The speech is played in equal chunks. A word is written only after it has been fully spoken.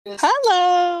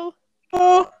Hello.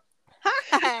 Oh,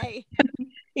 Hi.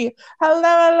 hello,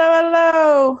 hello,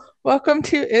 hello. Welcome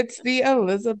to It's the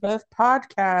Elizabeth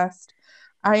podcast.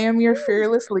 I am your Woo.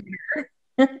 fearless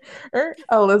leader,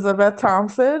 Elizabeth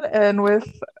Thompson, and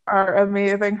with our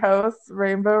amazing host,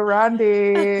 Rainbow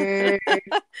Rondi.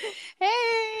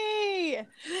 Hey.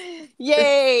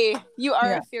 Yay. You are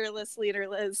Yeah, a fearless leader,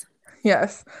 Liz.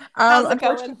 yes. How's it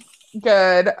going? Unfortunately,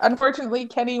 good. Unfortunately,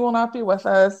 Kenny will not be with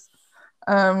us.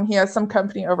 He has some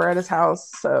company over at his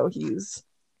house, so he's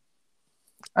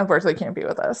unfortunately can't be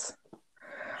with us.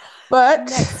 But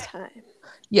Next time.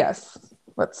 yes,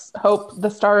 let's hope the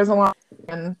stars align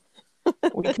and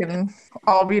we can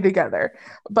all be together.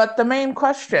 But the main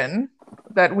question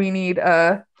that we need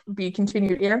be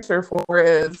continued answer for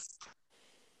is,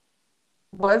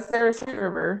 was there a Sweet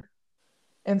River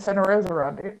in Santa Rosa,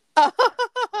 Rondi?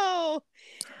 Oh,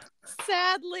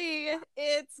 sadly,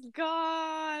 it's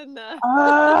gone.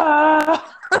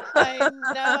 Ah, I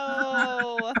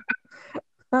know.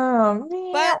 oh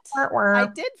man. But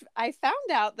I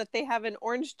found out that they have an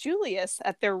Orange Julius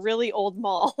at their really old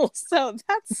mall. So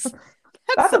that's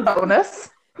That's a bonus.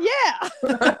 yeah.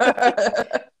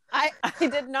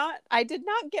 I did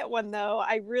not get one though.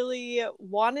 I really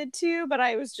wanted to, but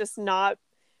I was just not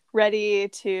ready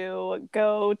to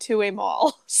go to a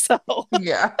mall. So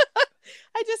Yeah,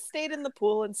 I just stayed in the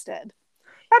pool instead.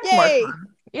 that's more Yay. fun.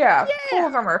 Yeah, pools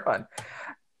Yeah. are more fun.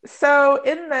 So,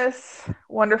 in this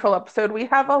wonderful episode, we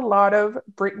have a lot of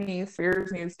Britney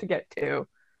Spears news to get to.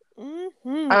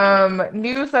 Mhm.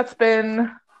 News that's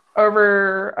been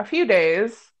over a few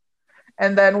days,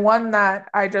 and then one that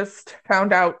I just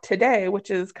found out today, which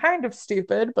is kind of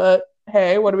stupid, but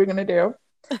hey, what are we going to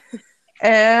do?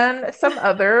 And some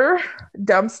other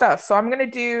dumb stuff. So, I'm going to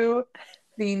do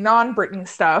the non Britney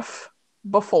stuff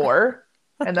before,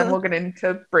 and then we'll get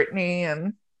into Britney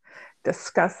and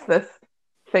discuss this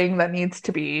thing that needs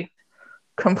to be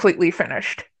completely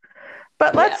finished.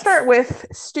 But let's Yes. start with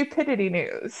stupidity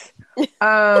news.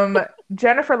 Um,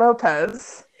 Jennifer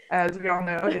Lopez, as we all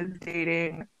know, is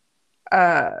dating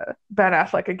Ben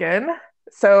Affleck again.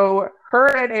 So her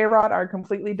and A Rod are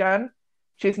completely done.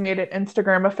 She's made it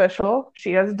Instagram official.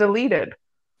 She has deleted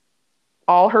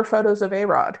all her photos of A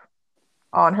Rod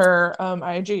on her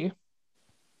IG.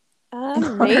 On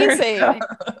her Amazing.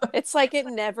 It's like it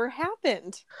never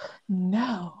happened.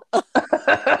 no.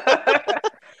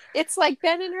 It's like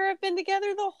Ben and her have been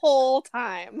together the whole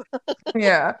time.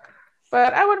 Yeah.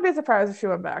 But I wouldn't be surprised if she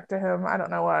went back to him. I don't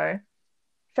know why.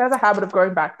 She has a habit of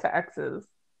going back to exes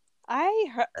and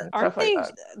Aren't stuff like they?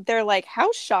 that. They're like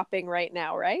house shopping right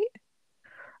now, right?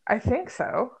 I think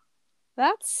so.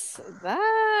 That's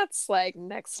like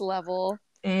next level.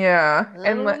 Yeah. I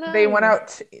And don't know. they went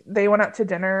out to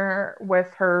dinner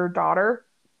with her daughter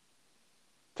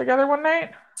together one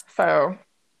night. So,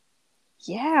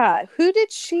 Yeah, who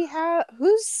did she have?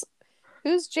 Who's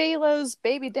J Lo's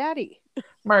baby daddy?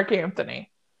 Mark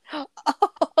Anthony.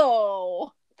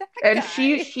 Oh, that And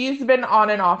guy. she's been on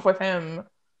and off with him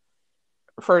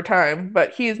for a time,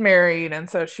 but he's married and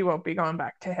so she won't be going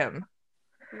back to him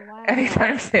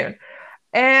anytime Wow. soon.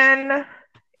 And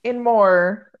in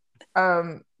more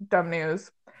dumb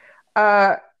news,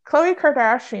 uh Khloe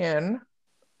Kardashian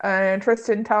and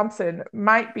Tristan Thompson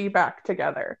might be back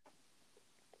together.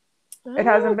 It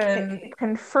hasn't been Okay.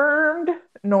 confirmed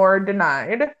nor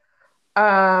denied.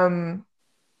 Um,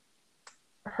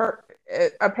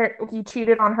 apparently he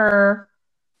cheated on her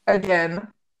again,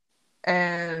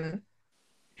 and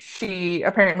she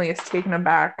apparently is taking him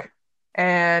back.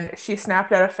 And she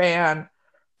snapped at a fan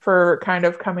for kind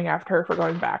of coming after her for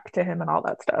going back to him and all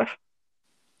that stuff.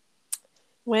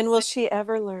 When will she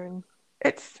ever learn?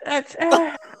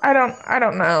 I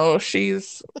don't know.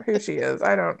 She's who she is.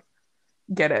 I don't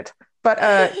get it. But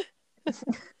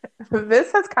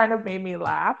this has kind of made me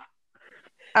laugh.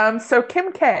 So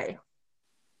Kim K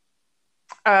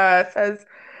says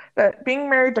that being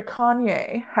married to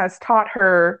Kanye has taught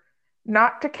her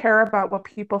not to care about what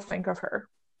people think of her.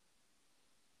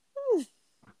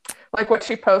 Like what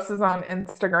she posts on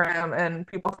Instagram and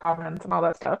people's comments and all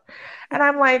that stuff. And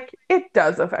I'm like, it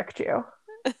does affect you.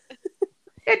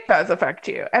 It does affect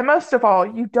you. And most of all,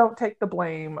 you don't take the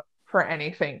blame for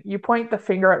anything. You point the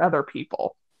finger at other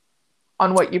people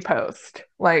on what you post.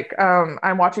 Like,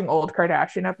 I'm watching old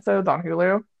Kardashian episodes on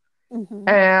Hulu, Hmm.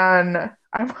 and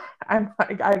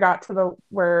I got to the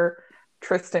where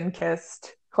Tristan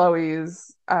kissed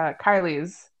Kylie's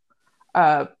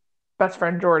uh best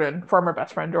friend Jordan, former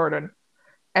best friend Jordan,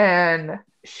 and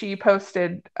she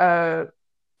posted a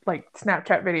like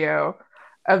Snapchat video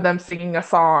of them singing a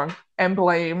song and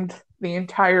blamed the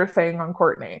entire thing on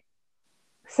Courtney,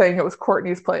 saying it was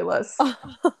Courtney's playlist.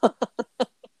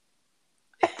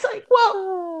 It's like,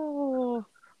 well,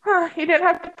 Oh. you didn't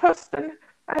have to post an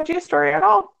IG story at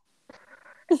all.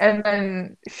 And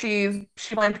then she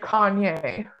blamed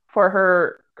Kanye for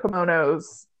her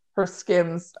kimonos, her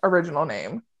Skims original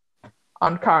name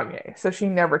on Kanye. So she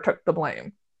never took the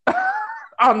blame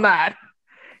on that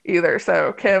either.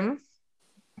 So Kim,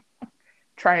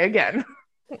 try again.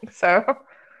 So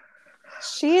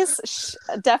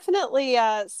Definitely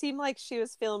seemed like she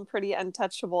was feeling pretty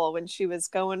untouchable when she was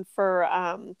going for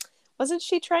wasn't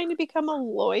she trying to become a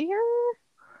lawyer?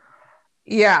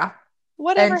 yeah.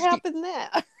 Whatever And happened there?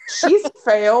 she's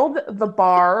failed the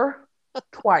bar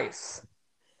twice.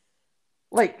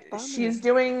 Like Bummer. she's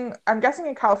doing, I'm guessing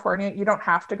in California, you don't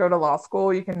have to go to law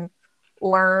school. You can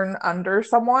learn under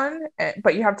someone,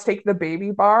 but you have to take the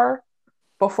baby bar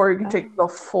before you can take the Oh.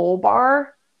 full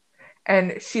bar.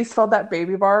 And she's failed that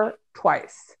baby bar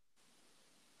twice.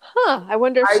 Huh. I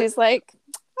wonder if I she's like,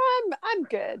 I'm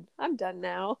good. I'm done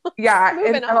now. Yeah,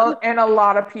 Moving on. and a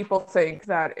lot of people think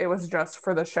that it was just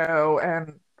for the show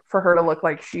and for her to look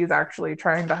like she's actually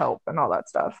trying to help and all that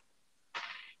stuff.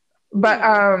 But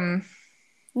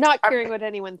Not I'm, caring what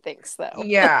anyone thinks though.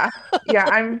 yeah, yeah,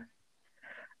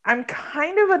 I'm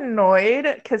kind of annoyed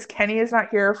because Kenny is not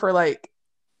here for like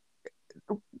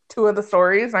two of the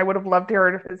stories. I would have loved to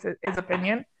hear his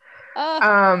opinion. Uh,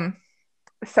 Um,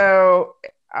 so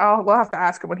we'll have to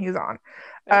ask him when he's on.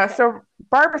 okay. So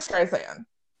Barbara Streisand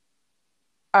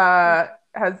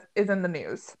is in the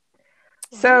news.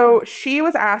 So Oh. she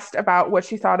was asked about what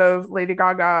she thought of Lady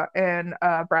Gaga and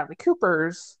Bradley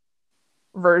Cooper's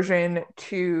version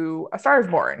to A Star Is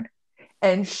Born,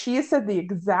 and she said the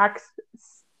exact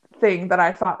thing that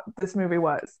I thought this movie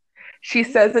was. She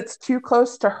says it's too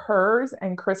close to hers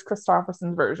and Chris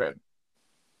Christopherson's version.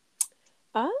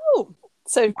 Oh.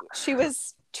 So she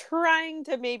was trying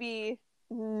to maybe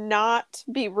not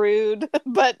be rude,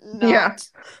 but Yeah, not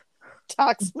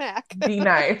talk smack. be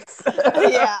nice.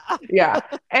 Yeah. Yeah,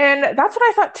 and that's what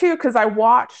I thought too because I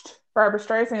watched Barbara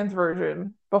Streisand's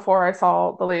version before I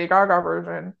saw the Lady Gaga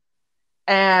version,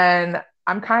 and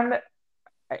I'm kind of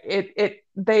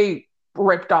they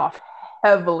ripped off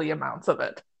heavily amounts of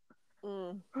it.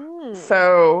 Mm-hmm.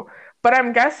 So, but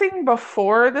I'm guessing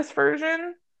before this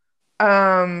version,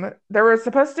 there was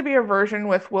supposed to be a version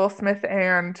with Will Smith,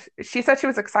 and she said she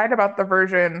was excited about the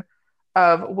version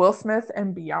of Will Smith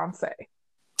and Beyonce.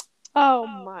 Oh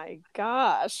my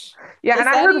gosh. Yeah, and Is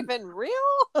I that heard even real?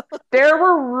 there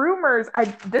were rumors. I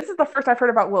This is the first I've heard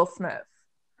about Will Smith.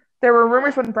 There were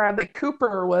rumors when Bradley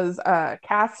Cooper was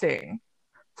casting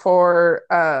for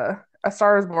A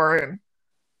Star Is Born.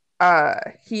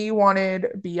 He wanted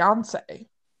Beyonce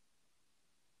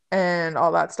and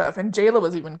all that stuff, and Jayla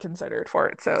was even considered for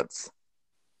it. So it's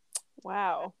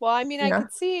Wow. Well, I mean, you I know,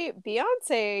 could see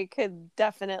Beyonce could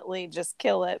definitely just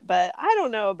kill it, but I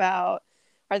don't know about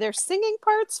are there singing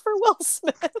parts for Will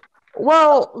Smith?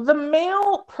 well, the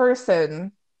male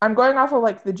person. I'm going off of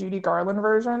like the Judy Garland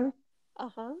version.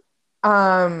 Uh-huh.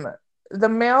 Um, the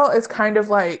male is kind of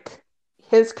like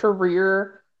his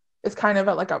career is kind of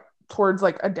at like a towards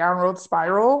like a downward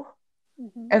spiral,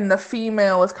 Mm-hmm. and the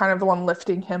female is kind of the one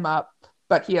lifting him up,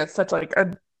 but he has such like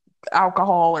a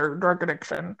alcohol or drug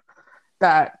addiction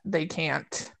that they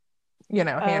can't, Oh,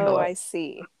 handle it. I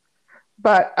see.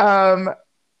 But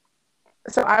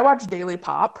so I watch Daily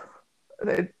Pop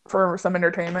for some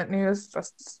entertainment news,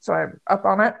 just so I'm up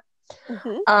on it.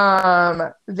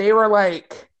 Mm-hmm. They were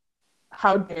like,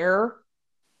 "How dare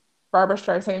Barbara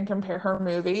Streisand compare her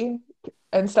movie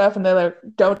and stuff?" And they're like,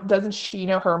 Doesn't she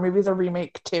know her movie's a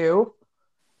remake too?"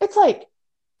 It's like,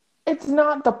 it's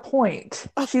not the point.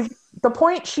 The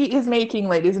point she is making,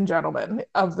 ladies and gentlemen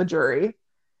of the jury.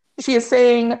 She is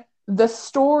saying the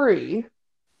story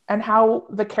and how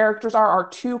the characters are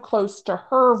too close to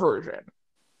her version. Right.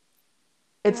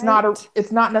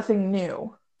 It's not nothing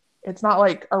new. It's not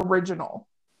like original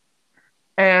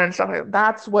and stuff like that.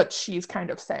 That's what she's kind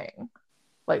of saying.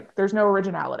 Like there's no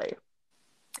originality.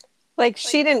 Like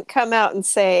she didn't come out and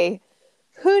say,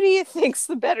 "Who do you think's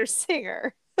the better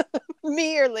singer,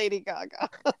 me or Lady Gaga?"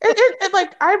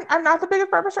 Like I'm not the biggest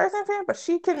Barbara Streisand fan, but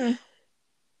she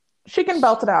can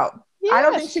belt it out. Yeah, I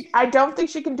don't think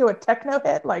she can do a techno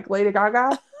hit like Lady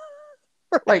Gaga,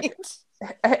 like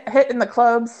right. hit in the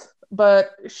clubs,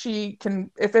 but she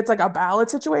can if it's like a ballad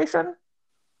situation.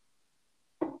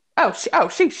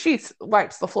 She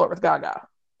wipes the floor with Gaga,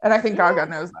 and I think Gaga Yeah,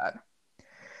 knows that.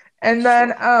 And then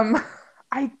sure.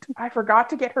 I forgot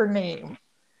to get her name.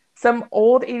 Some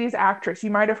old 80s actress,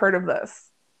 you might have heard of this,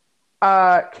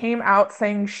 came out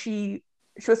saying she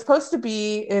was supposed to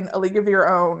be in A League of Your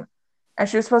Own, and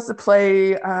she was supposed to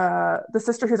play the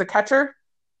sister who's a catcher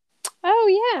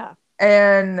Oh yeah.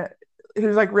 and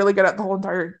who's like really good at the whole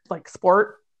entire like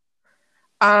sport.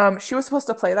 She was supposed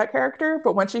to play that character,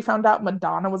 but when she found out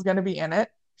Madonna was going to be in it,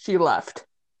 she left.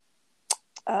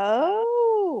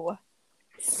 Oh,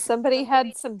 somebody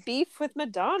had some beef with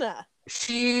Madonna.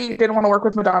 She didn't want to work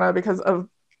with Madonna because of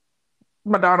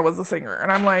Madonna was the singer.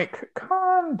 And I'm like,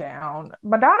 calm down.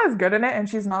 Madonna's good in it, and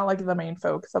she's not like the main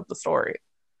focus of the story.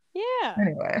 Yeah.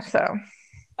 Anyway, so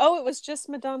Oh, it was just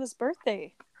Madonna's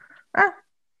birthday. ah,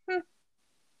 hmm.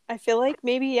 I feel like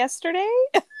maybe yesterday.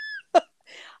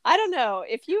 I don't know.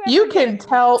 If you ever You can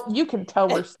tell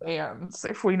we're stands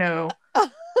if we know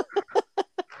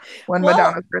when Well,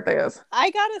 Madonna's birthday is. I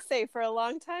gotta say, for a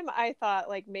long time, I thought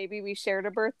like maybe we shared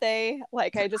a birthday.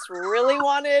 Like I just really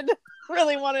wanted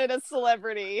a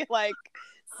celebrity. Like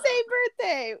same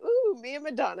birthday. Ooh, me and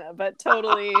Madonna, but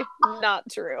totally not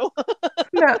true.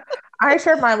 No, I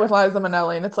shared mine with Liza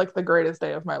Minnelli, and it's like the greatest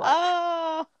day of my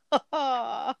life.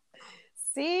 Oh,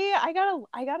 see, I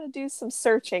gotta do some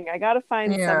searching. I gotta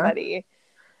find Yeah. somebody.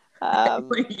 Um,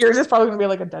 Yours is probably gonna be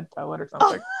like a dead poet or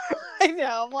something. I know.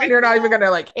 I'm And like, you're not no. even gonna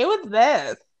like, hey, what's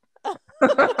this?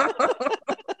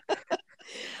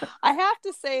 I have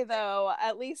to say though,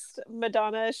 at least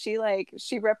Madonna, she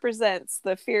represents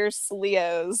the fierce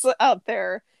Leos out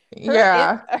there.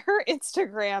 Yeah. Her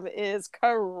Instagram is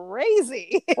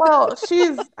crazy. Well,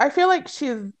 I feel like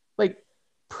she's like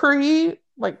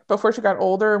like before she got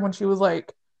older, when she was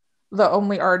like the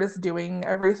only artist doing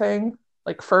everything,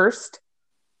 like first,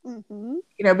 Hmm.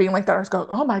 being like that artist go,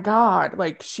 oh my God,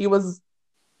 like she was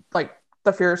like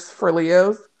the fierce for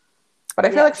Leos. But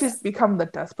I feel like she's Yes. become the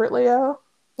desperate Leo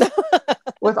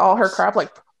with all her crap,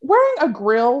 like wearing a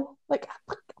grill. Like,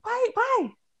 why?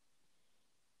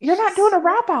 You're not doing she's a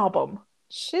rap album.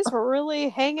 she's really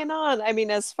hanging on. I mean,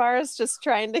 as far as just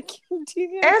trying to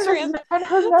continue And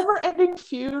her never-ending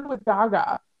feud with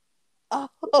Gaga.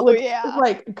 Oh yeah.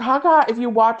 Like Gaga, if you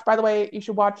watch, by the way, you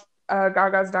should watch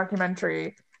Gaga's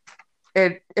documentary.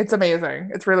 It's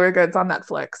amazing. It's really, really good. It's on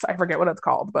Netflix. I forget what it's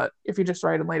called, but if you just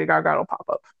write in Lady Gaga, it'll pop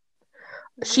up.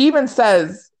 She even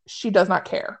says she does not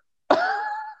care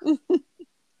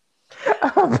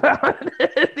about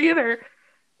it either.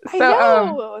 I So,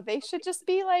 know. They should just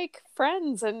be like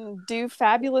friends and do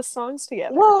fabulous songs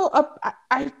together. well,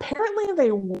 apparently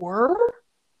they were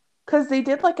because they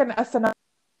did like an SNL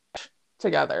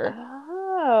together.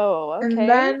 Oh, And okay.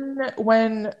 then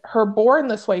when her Born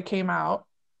This Way came out,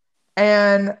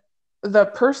 and the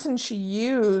person she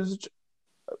used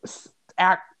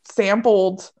act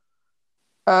sampled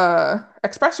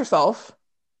Express Yourself,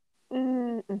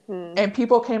 Mm-hmm. and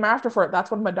people came after for it.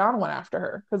 That's when Madonna went after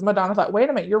her because Madonna thought, wait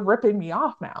a minute, you're ripping me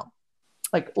off now,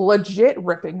 like legit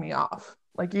ripping me off,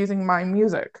 like using my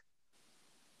music.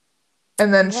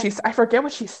 And then Yeah. I forget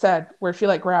what she said, where she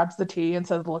like grabs the tea and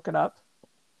says, look it up.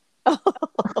 Like,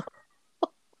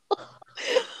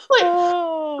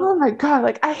 Oh, oh my God,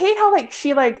 like I hate how like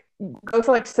she like goes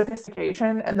to like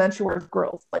sophistication and then she wears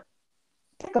grills. Like,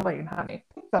 pick a lane, honey.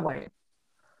 Pick a lane.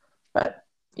 But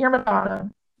you're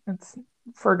Madonna. It's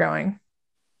foregoing.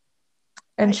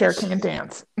 And Cher can't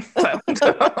dance. So.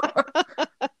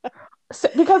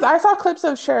 Because I saw clips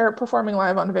of Cher performing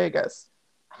live on Vegas.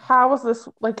 How was this?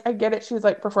 Like, I get it. She's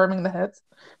like performing the hits.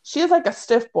 She is like a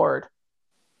stiff board.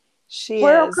 she is.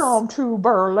 Welcome to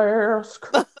burlesque.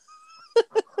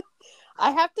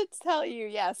 I have to tell you,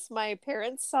 yes, my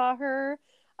parents saw her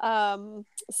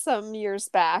some years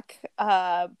back,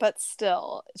 but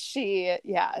still,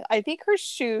 yeah, I think her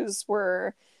shoes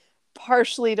were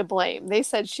partially to blame. They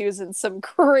said she was in some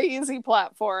crazy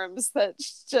platforms that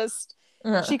just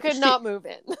Yeah. she could not move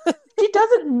in. She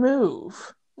doesn't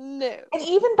move. No. And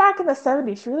even back in the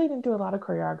 70s, she really didn't do a lot of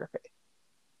choreography.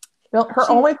 Her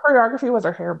She only choreography was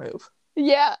her hair move.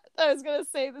 Yeah, I was gonna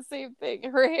say the same thing.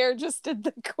 Her hair just did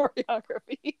the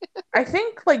choreography. I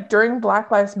think like during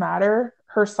Black Lives Matter,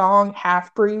 her song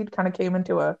Half Breed kind of came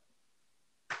into a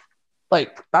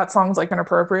like that song's like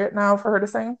inappropriate now for her to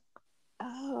sing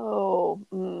Oh,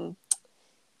 because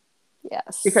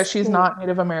yes. she's not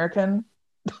Native American.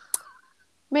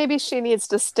 Maybe she needs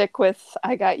to stick with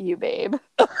 "I Got You, Babe."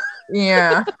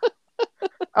 Yeah.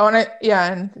 Oh,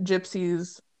 and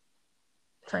gypsies,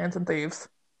 trans, and thieves.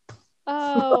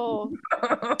 Oh,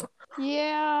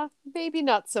 yeah, maybe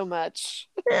not so much.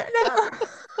 Yeah, no.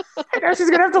 I know she's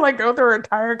gonna have to like go through her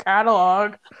entire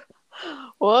catalog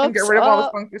and get Whoops. rid of all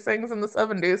the songs she sings in the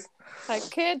 70s. I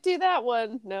can't do that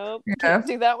one. Nope, Yeah. can't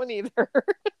do that one either.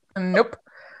 Nope.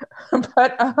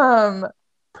 But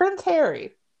Prince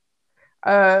Harry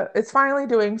is finally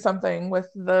doing something with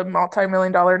the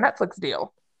multi-million-dollar Netflix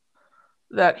deal.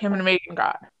 that him and Megan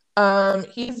got.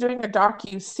 He's doing a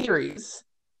docu-series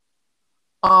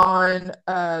on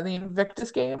the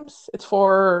Invictus Games. It's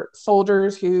for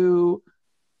soldiers who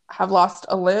have lost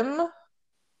a limb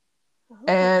Oh.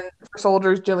 and for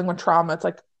soldiers dealing with trauma. It's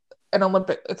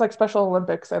like Special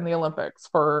Olympics and the Olympics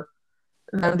for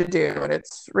them to do, and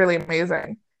it's really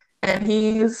amazing. And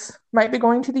he's might be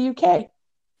going to the UK.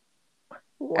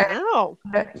 Wow.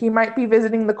 And he might be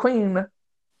visiting the Queen.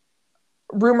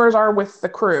 Rumors are with the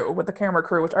crew, with the camera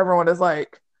crew, which everyone is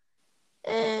like,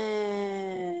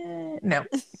 no,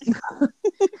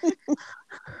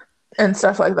 and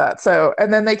stuff like that. So,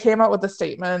 and then they came out with a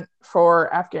statement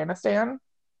for Afghanistan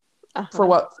for Uh-huh.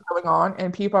 what's going on,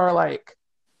 and people are like,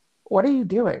 what are you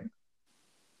doing?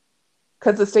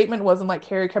 Because the statement wasn't like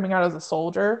Harry coming out as a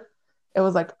soldier. It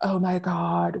was like, oh my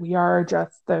God, we are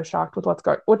just so shocked with what's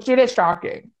going on, which it is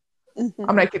shocking. I'm Hmm.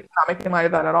 not making light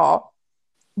of that at all.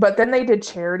 But then they did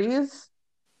charities,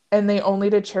 and they only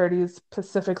did charities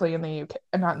specifically in the UK,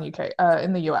 not in the UK,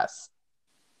 in the US.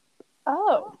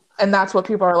 Oh. And that's what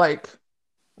people are like,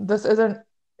 this isn't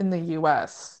in the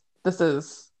US. This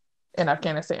is in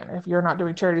Afghanistan. If you're not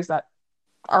doing charities that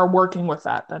are working with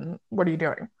that, then what are you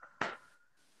doing?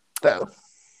 So,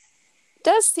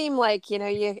 Does seem like,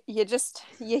 you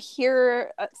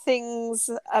hear things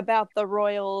about the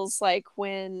royals, like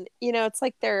when, it's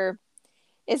like they're,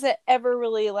 is it ever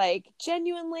really like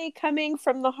genuinely coming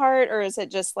from the heart, or is it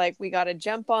just like we got to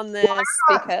jump on well, this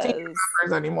I'm not senior because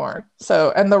members anymore.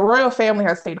 So, and the royal family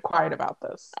has stayed quiet about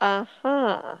this.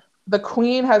 uh-huh. The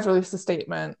Queen has released a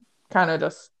statement, kind of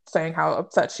just saying how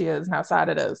upset she is and how sad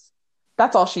it is.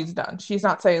 That's all she's done. She's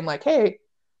not saying like, "Hey,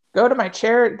 go to these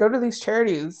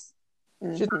charities."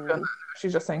 She's not doing Hmm. that.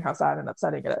 She's just saying how sad and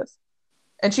upsetting it is.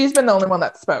 And she's been the only one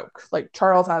that spoke. Like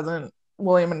Charles hasn't,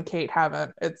 William and Kate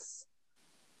haven't. It's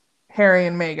Harry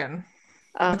and Meghan. Which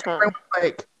Uh-huh. everyone's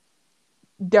like,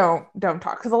 don't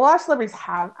talk because a lot of celebrities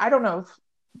have. I don't know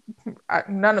if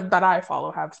none of that I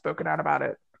follow have spoken out about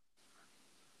it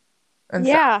and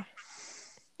stuff. Yeah,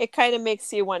 it kind of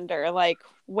makes you wonder, like,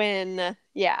 when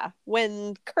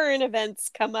current events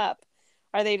come up,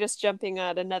 are they just jumping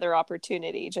at another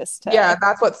opportunity just Yeah, to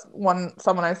that's what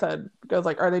someone I said goes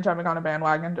like, are they jumping on a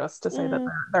bandwagon just to say that mm,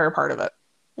 they're a part of it?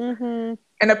 mm-hmm.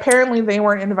 And apparently they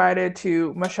weren't invited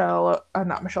to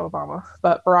not Michelle Obama,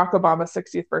 but Barack Obama's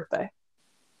 60th birthday,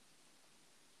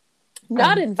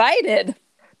 Not and invited?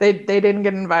 they didn't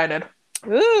get invited.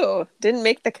 Ooh, didn't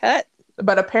make the cut.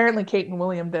 But apparently Kate and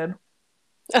William did.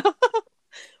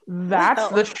 That's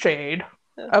the Well, shade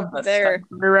of the there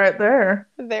century right there.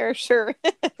 there sure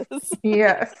is.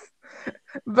 Yes.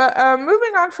 But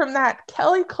moving on from that,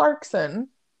 Kelly Clarkson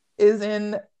is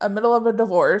in the middle of a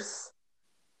divorce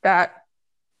that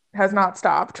has not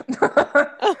stopped.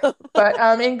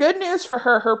 But in good news for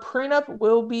her, her prenup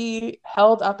will be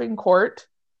held up in court.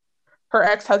 Her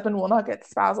ex-husband will not get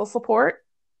spousal support.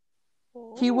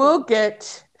 He will Oh.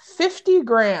 get 50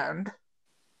 grand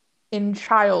in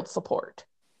child support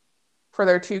for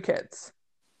their two kids.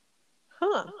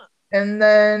 Huh. And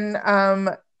then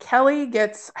Kelly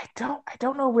gets I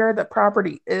don't know where the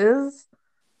property is.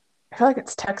 I feel like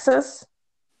it's Texas.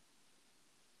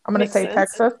 I'm gonna Makes say sense.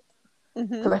 Texas Hmm.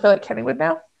 because I feel like Kenny would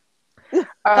know.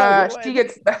 Probably She would.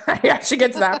 gets yeah, she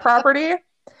gets that property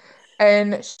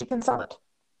and she can sell it,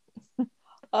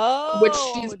 which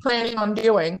she's Oh, planning on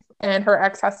doing, and her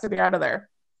ex has to be out of there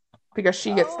because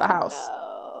she gets the oh house.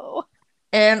 no.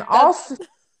 And That's also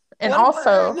and what a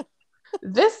also burn.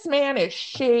 this man is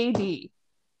shady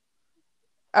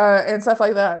and stuff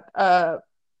like that.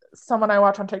 Someone I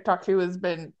watch on TikTok who has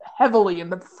been heavily in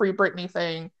the Free Britney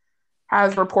thing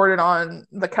has reported on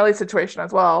the Kelly situation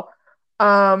as well.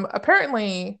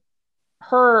 Apparently,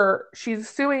 she's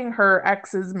suing her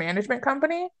ex's management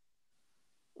company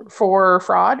for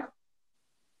fraud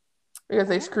because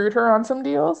they Oh, screwed her on some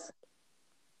deals.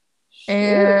 shoot.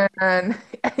 And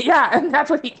yeah, and that's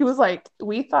what he was like.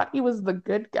 We thought he was the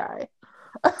good guy.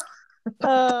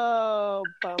 Oh,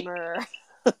 bummer.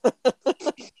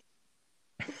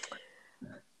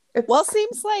 Well, It's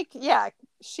seems like, yeah,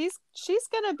 she's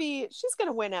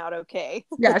gonna win out okay.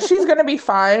 yeah, she's gonna be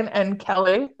fine. And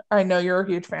Kelly, I know you're a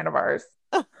huge fan of ours,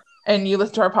 and you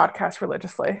listen to our podcast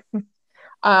religiously.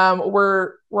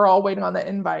 We're all waiting on the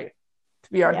invite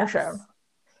to be on your show.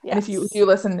 Yes. And if you Yes.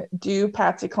 listen, do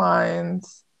Patsy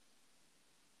Cline's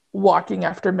Walking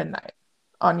After Midnight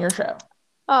on your show.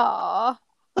 Aw.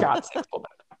 God save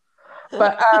Pullman.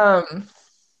 But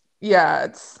yeah,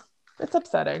 it's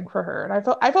upsetting for her, and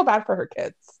I feel bad for her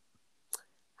kids.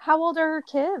 How old are her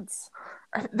kids?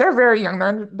 They're very young.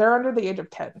 They're under the age of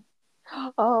 10.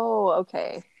 Oh,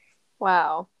 okay.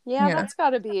 Wow. Yeah, Yeah. that's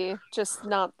got to be just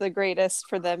not the greatest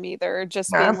for them either.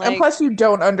 Just being Yeah. And like, plus, you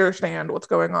don't understand what's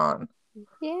going on.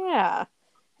 yeah.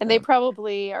 And they Yeah.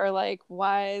 probably are like,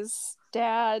 why is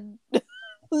dad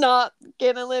not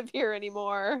gonna live here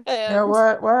anymore? Yeah, And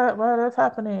what is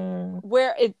happening?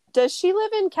 where it does she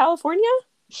live in California?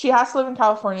 She has to live in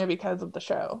California because of the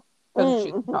show, because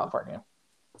she's in Mm-hmm. California.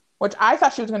 Which I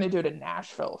thought she was going to do it in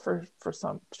Nashville for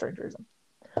some strange reason.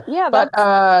 Yeah, But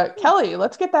that's Kelly,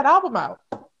 let's get that album out.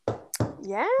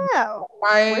 yeah. Where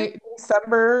My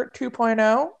December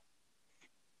 2.0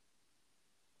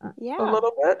 a yeah.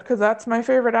 little bit because that's my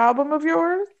favorite album of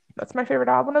yours. That's my favorite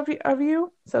album of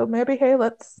you. So maybe hey,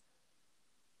 let's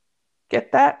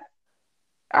get that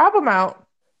album out.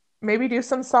 Maybe do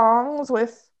some songs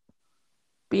with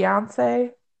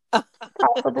Beyonce,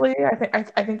 possibly.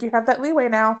 I think you have that leeway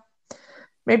now.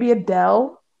 Maybe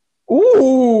Adele.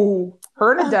 Ooh,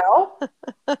 her and Adele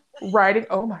writing.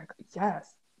 Oh my God,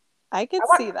 yes. I I could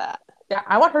want, see that. yeah,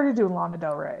 I want her to do Lana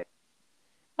Del Rey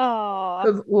Oh,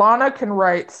 because Lana can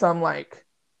write some like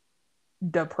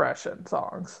depression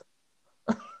songs.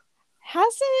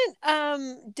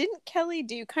 hasn't didn't Kelly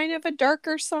do kind of a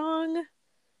darker song?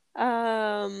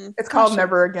 It's called Gosh.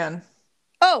 Never Again.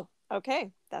 Oh,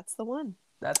 okay. That's the one.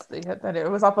 That's the hit that it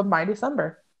was off of My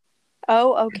December,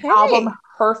 Oh, an album okay.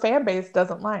 her fan base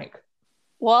doesn't like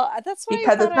Well, that's what I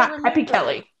because thought it's I not Happy remembered.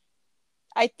 Kelly.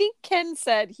 I think Ken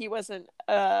said he wasn't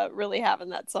really having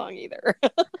that song either.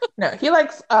 No, he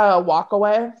likes Walk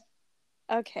Away,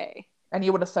 Okay. and he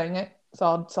would have sang it.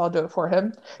 So I'll do it for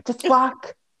him. Just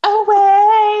walk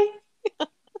away.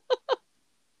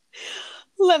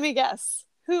 Let me guess.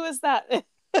 Who is that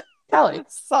Kelly.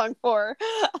 song for?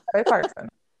 Kelly Clarkson.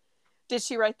 Did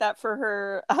she write that for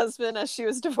her husband as she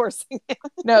was divorcing him?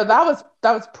 No, that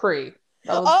was pre.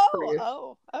 That was Oh, pre.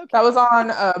 oh, That was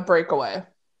okay. on Breakaway.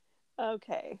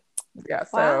 Okay. Yeah,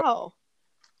 so Wow.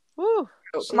 Woo.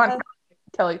 come She on, has,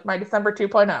 Kelly, my December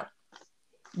 2.0.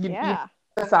 You yeah.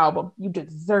 this album. You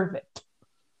deserve it.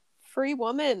 Free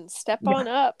woman, step Yeah. on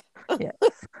up. Yes.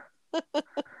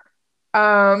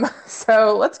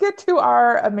 So let's get to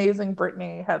our amazing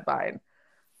Britney headline.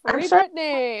 I'm Free start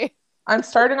Britney. I'm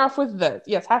starting off with this.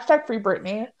 Yes, hashtag free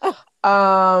Britney.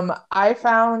 I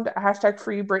found a hashtag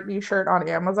free Britney shirt on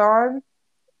Amazon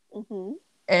Mm-hmm.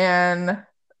 and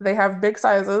they have big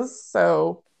sizes.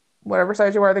 So whatever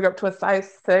size you wear, they go up to a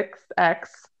size 6X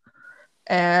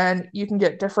and you can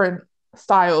get different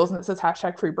styles and it says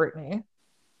hashtag free Britney.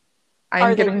 I am Are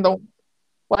they getting the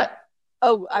what?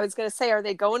 Oh, I was gonna say, are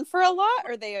they going for a lot?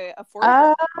 Are they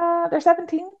affordable? They're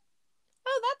 17.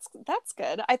 Oh, that's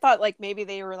good. I thought like maybe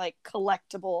they were like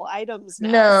collectible items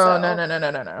now. No, no, So, no, no,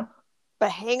 no, no, no.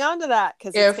 but hang on to that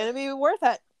because it's If gonna be worth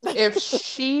it. if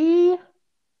she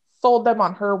sold them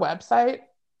on her website,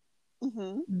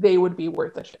 Mm-hmm. they would be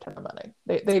worth a shit ton of money.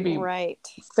 They'd be Right.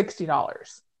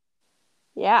 $60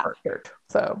 Yeah. per shirt.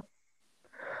 So,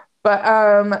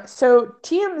 but so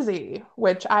TMZ,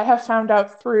 which I have found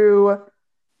out through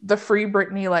the Free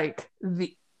Britney, like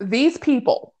these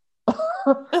people,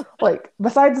 like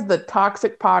besides the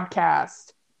toxic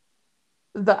podcast,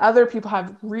 the other people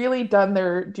have really done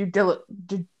their due diligence.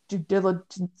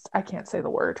 I can't say the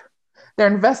word. Their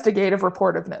investigative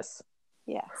reportiveness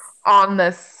Yes. on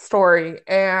this story.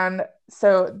 And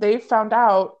so they found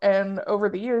out, and over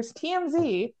the years,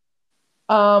 TMZ,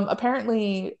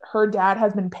 apparently her dad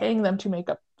has been paying them to make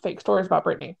up fake stories about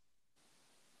Britney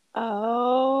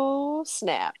Oh,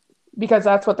 snap. because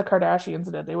that's what the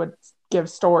Kardashians did. They would give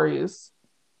stories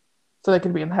so they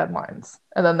could be in the headlines.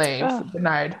 And then they Oh.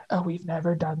 denied, oh, we've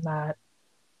never done that.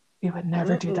 We would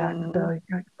never do that in a Mm-mm. billion.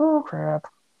 You're like, oh crap.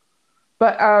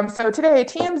 But so today,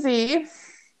 TMZ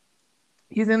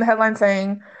using the headline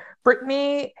saying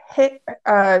Britney hit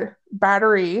a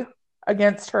battery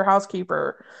against her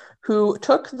housekeeper who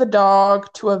took the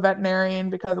dog to a veterinarian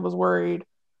because it was worried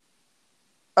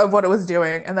of what it was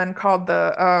doing and then called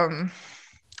the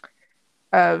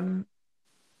uh,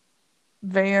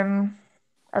 van,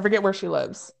 I forget where she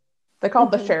lives. They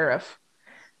called the Mm-hmm. sheriff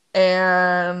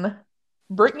and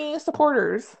Britney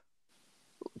supporters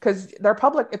because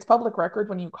it's public record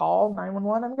when you call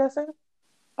 911, I'm guessing.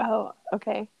 Oh,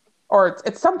 okay. Or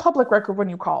it's some public record when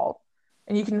you call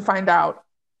and you can find out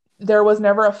there was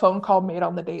never a phone call made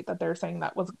on the date that they're saying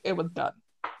it was done.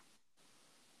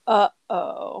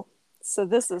 Uh-oh. So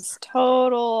this is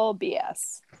total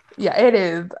BS. Yeah, it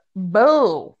is.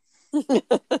 Boo.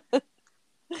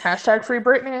 Hashtag free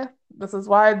Britney. This is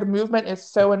why the movement is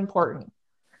so important.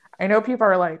 I know people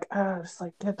are like, oh, just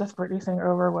like get this Britney thing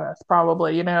over with,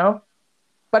 probably,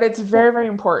 but it's very, very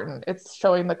important. It's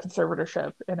showing the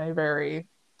conservatorship in a very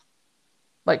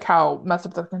like how messed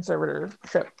up the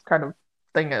conservatorship kind of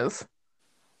thing is.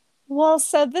 Well,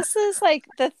 so this is like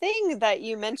the thing that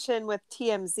you mentioned with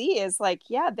TMZ is like,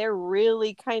 yeah, they're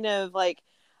really kind of like,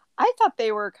 I thought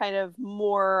they were kind of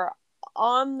more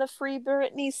on the Free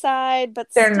Britney side, but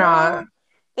They're not. still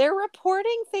they're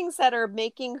reporting things that are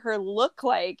making her look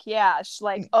like, yeah,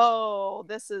 like, oh,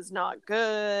 this is not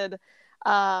good.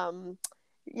 Um,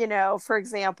 for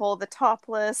example, the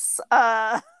topless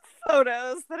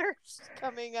photos that are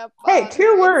coming up Hey, on her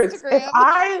two words. If Instagram.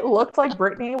 I looked like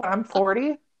Britney when I'm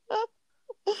 40,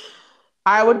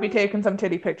 I would be taking some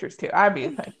titty pictures too. I'd be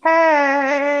like,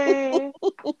 hey.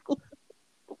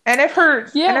 And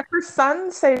Yeah. if her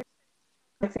son say,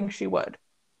 I think she would.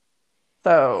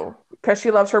 So, because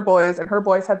she loves her boys and her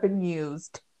boys have been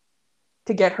used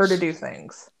to get her to do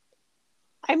things.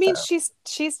 I mean, So,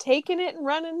 she's taking it and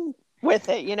running with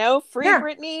it, Free yeah.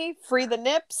 Britney, free the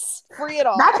nips, free it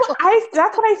That's all. what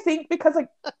I think because like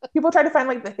people try to find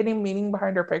like the hidden meaning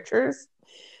behind her pictures.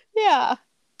 Yeah.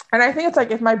 And I think it's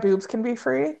like if my boobs can be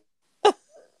free,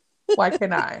 why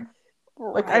can't I?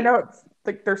 Like I Right. know it's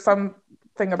like there's some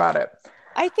thing about it.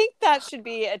 I think that should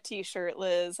be a t-shirt,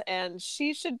 Liz, and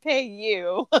she should pay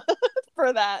you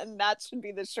for that, and that should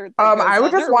be the shirt that goes I would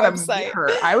on just her want to meet website. her.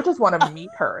 I would just want to meet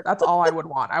her. That's all I would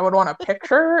want. I would want a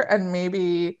picture and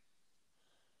maybe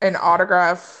an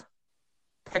autograph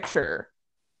picture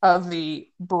of the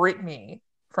Britney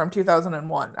from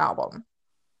 2001 album.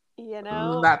 You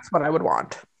know, That's what I would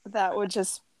want. that would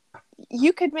just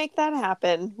you could make that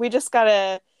happen. We just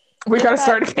gotta We got get to that.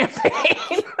 start a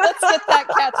campaign. Let's get that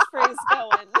catchphrase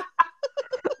going.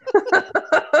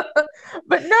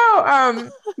 But no,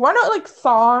 one like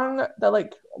song that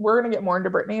like we're gonna get more into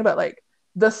Britney, but like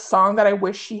the song that I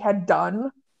wish she had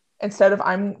done instead of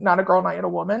I'm Not a Girl, Not Yet a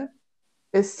Woman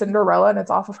is Cinderella, and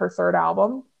it's off of her third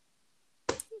album.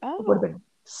 It would have Oh. been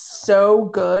so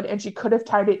good, and she could have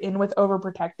tied it in with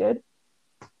Overprotected.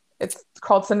 It's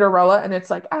called Cinderella, and it's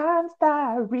like, I'm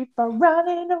sorry for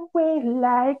running away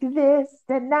like this,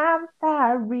 and I'm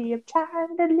sorry I'm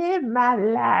trying to live my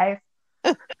life.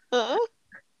 Huh?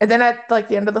 And then at like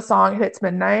the end of the song, it hits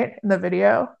midnight in the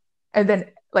video, and then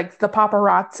like the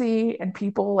paparazzi and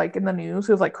people like in the news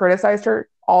who've like criticized her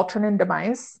all turn into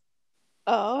mice,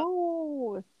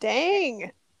 Oh,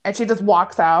 dang. and she just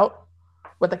walks out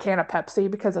with a can of Pepsi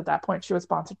because at that point she was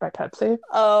sponsored by Pepsi.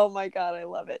 Oh my God, I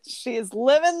love it. She is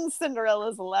living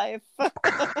Cinderella's life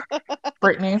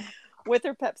Brittany, with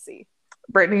her Pepsi.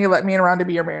 Brittany, let me and Ron to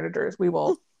be your managers. We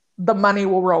will, the money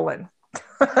will roll in.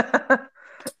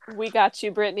 We got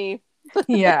you, Brittany.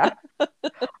 Yeah.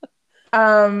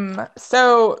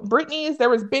 So Britney's, there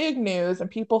was big news and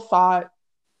people thought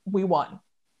we won.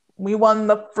 We won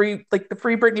the free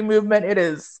Britney movement. It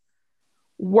is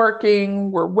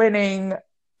working, we're winning.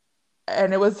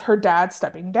 And it was her dad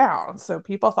stepping down. So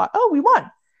people thought, oh, we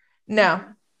won. No,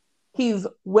 he's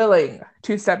willing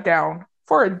to step down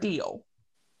for a deal.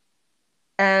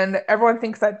 And everyone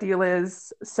thinks that deal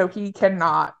is so he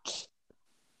cannot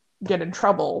get in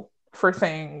trouble for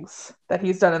things that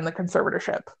he's done in the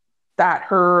conservatorship that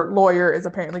her lawyer is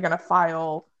apparently going to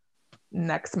file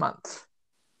next month.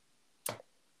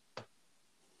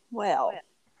 Well,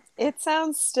 it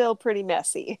sounds still pretty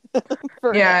messy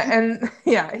for Yeah, him. and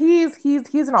yeah,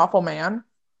 he's an awful man.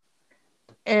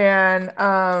 And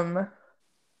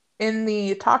in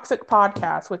the Toxic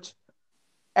podcast, which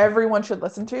everyone should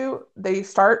listen to, they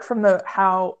start from the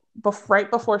how right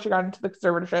before she got into the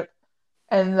conservatorship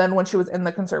and then when she was in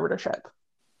the conservatorship.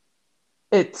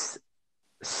 It's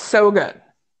so good.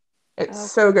 It's Okay.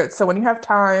 so good. So when you have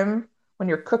time, when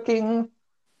you're cooking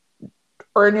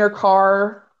or in your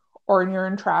car or when you're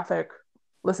in traffic,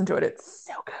 listen to it. It's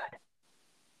so good.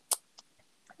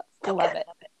 I love it.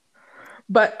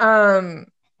 But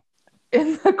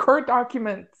in the court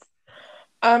documents,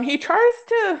 he tries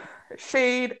to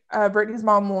shade Brittany's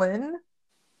mom, Lynn,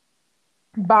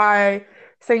 by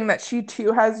saying that she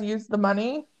too has used the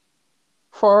money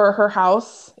for her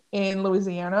house in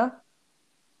Louisiana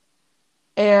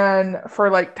and for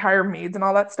like tire maids and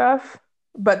all that stuff.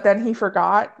 But then he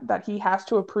forgot that he has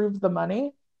to approve the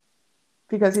money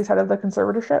because he's head of the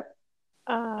conservatorship.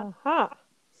 Uh-huh.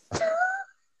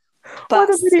 What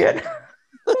an Bust. idiot.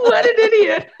 What an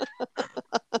idiot.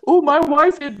 Oh, my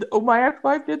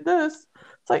ex-wife did this.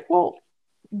 It's like, well,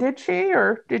 did she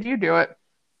or did you do it?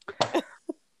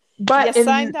 But You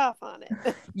signed off on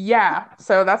it. yeah,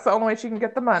 so that's the only way she can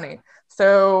get the money.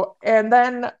 So, and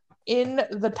then in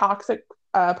the Toxic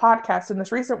podcast, in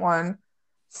this recent one,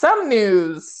 some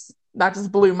news that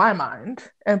just blew my mind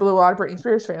and blew a lot of Britney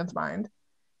Spears fans' mind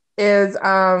is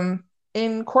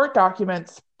in court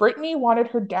documents, Brittany wanted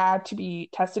her dad to be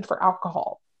tested for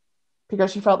alcohol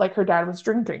because she felt like her dad was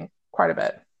drinking quite a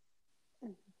bit.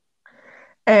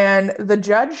 And the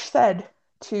judge said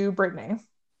to Brittany,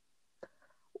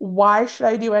 why should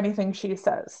I do anything she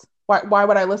says? Why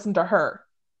would I listen to her?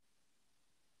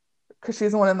 Because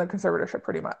she's the one in the conservatorship,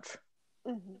 pretty much.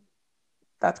 Mm-hmm.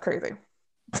 That's crazy.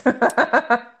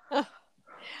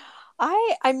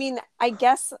 I mean, I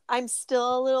guess I'm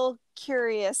still a little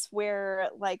curious where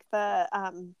like the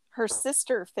her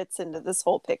sister fits into this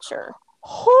whole picture.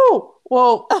 Oh,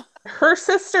 well, her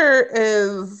sister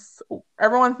is,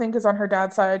 everyone thinks is on her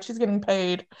dad's side. She's getting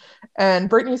paid. And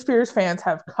Britney Spears fans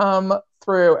have come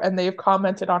through and they've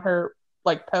commented on her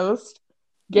like post.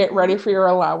 Get ready for your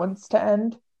allowance to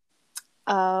end.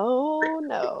 Oh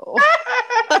no.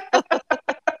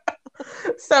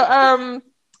 So,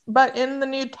 but in the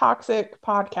new Toxic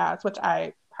podcast, which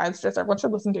I suggest everyone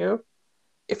should listen to,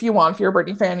 if you want, if you're a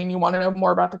Britney fan and you want to know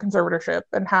more about the conservatorship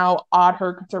and how odd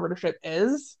her conservatorship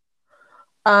is,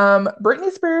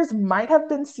 Britney Spears might have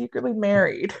been secretly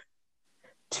married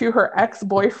to her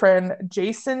ex-boyfriend,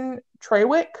 Jason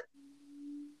Trawick.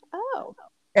 Oh.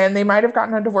 And they might have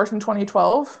gotten a divorce in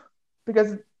 2012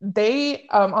 because they,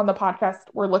 on the podcast,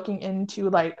 were looking into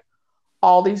like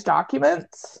all these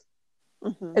documents.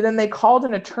 Mm-hmm. And then they called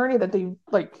an attorney that they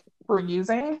like were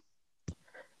using.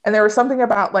 And there was something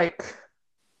about like,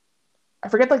 I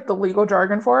forget like the legal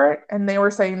jargon for it. And they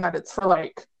were saying that it's for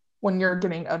like when you're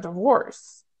getting a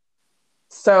divorce.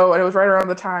 So it was right around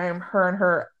the time her and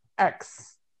her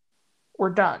ex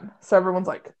were done. So everyone's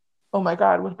like, oh my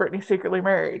God, was Britney secretly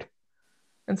married?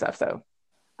 And stuff. So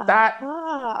that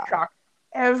shocked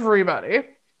everybody.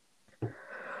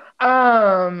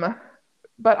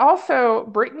 But also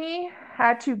Britney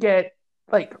had to get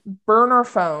like burner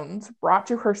phones brought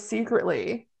to her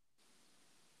secretly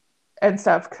and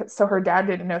stuff so her dad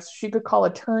didn't know, so she could call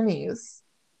attorneys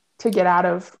to get out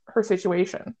of her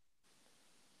situation.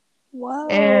 Whoa.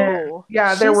 And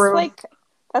yeah, there were like,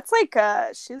 that's like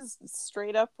she's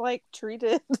straight up like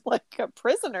treated like a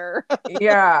prisoner.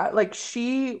 Yeah, like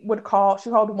she called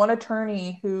one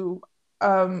attorney who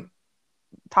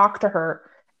talked to her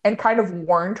and kind of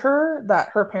warned her that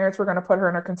her parents were going to put her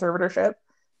in a conservatorship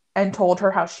and told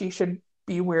her how she should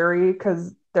be wary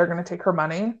because they're going to take her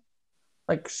money.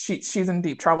 Like she's in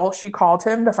deep trouble. She called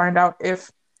him to find out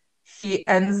if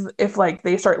like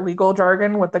they start legal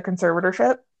jargon with the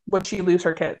conservatorship, would she lose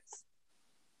her kids?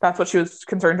 That's what she was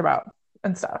concerned about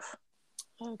and stuff.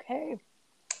 Okay.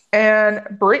 And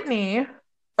Britney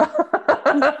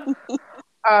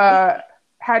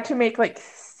had to make like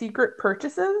secret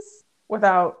purchases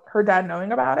without her dad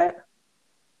knowing about it.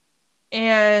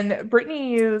 And Britney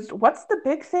used, what's the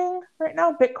big thing right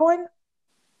now? Bitcoin?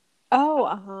 Oh,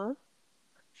 uh-huh.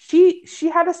 She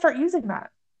had to start using that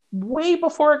way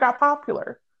before it got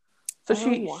popular. So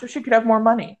she could have more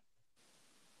money.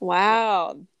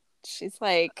 Wow. She's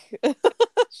like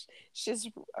she's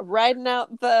riding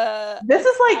out the This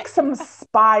is like some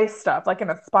spy stuff, like in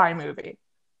a spy movie.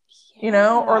 Yeah. You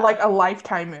know, or like a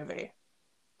Lifetime movie.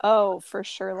 Oh, for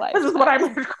sure. Lifetime. This is what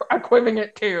I'm equating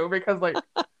it to because like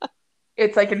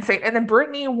it's like insane. And then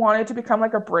Britney wanted to become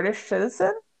like a British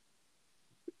citizen.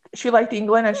 She liked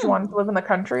England and she wanted to live in the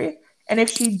country. And if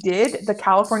she did, the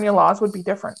California laws would be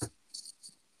different.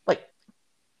 Like,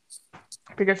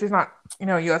 because she's not,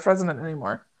 U.S. resident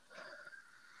anymore.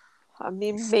 I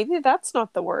mean, maybe that's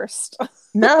not the worst.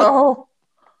 No.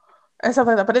 And stuff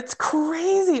like that. But it's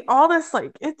crazy. All this,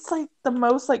 like, it's like the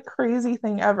most like crazy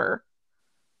thing ever.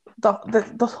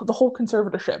 The whole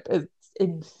conservatorship is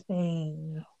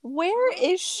insane. Where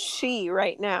is she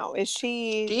right now? Is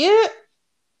she?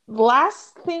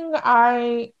 Last thing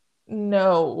I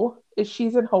know is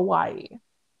she's in Hawaii.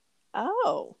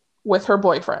 Oh. With her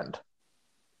boyfriend.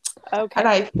 Okay. And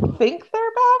I think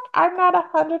they're back. I'm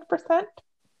not 100%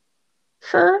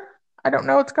 sure. I don't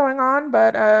know what's going on,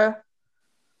 but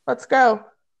let's go.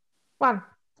 Come on.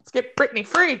 Let's get Britney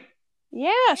free.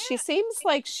 Yeah, she seems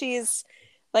like she's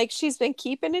been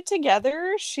keeping it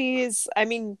together. I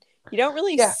mean, you don't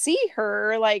really see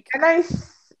her like. And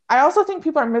I also think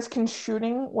people are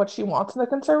misconstruing what she wants in the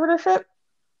conservatorship.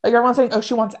 Like everyone's saying, oh,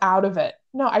 she wants out of it.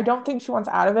 No, I don't think she wants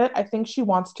out of it. I think she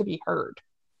wants to be heard.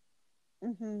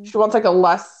 Mm-hmm. She wants like a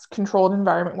less controlled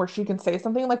environment where she can say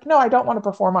something like, no, I don't want to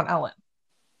perform on Ellen.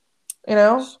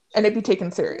 And it be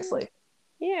taken seriously.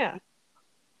 Yeah.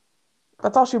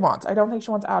 That's all she wants. I don't think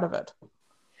she wants out of it.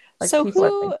 Like, so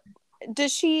who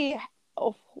does she,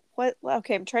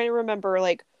 okay, I'm trying to remember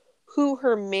like who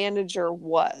her manager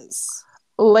was.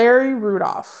 Larry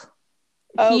Rudolph.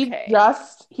 Okay.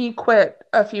 He quit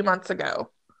a few months ago.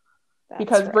 That's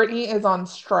because right. Britney is on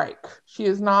strike. She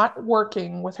is not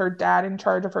working with her dad in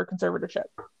charge of her conservatorship.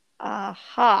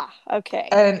 Aha. Okay.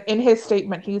 And in his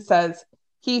statement, he says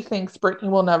he thinks Britney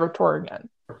will never tour again,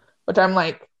 which I'm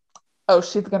like, oh,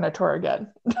 she's going to tour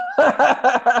again.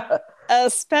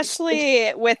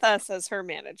 Especially with us as her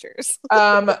managers.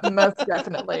 Most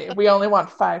definitely. We only want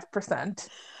 5%.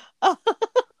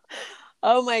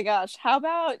 Oh my gosh. How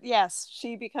about, yes,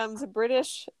 she becomes a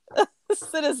British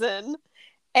citizen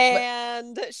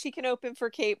and she can open for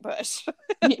Kate Bush.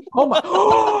 Oh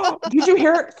my. Did you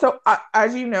hear? So,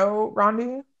 as you know,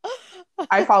 Rondi,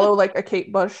 I follow like a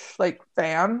Kate Bush like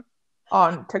fan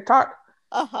on TikTok,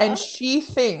 and Uh-huh. she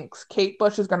thinks Kate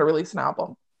Bush is going to release an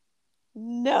album.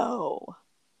 No.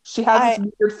 She has this I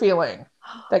weird feeling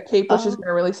that Kate Bush is oh going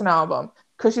to release an album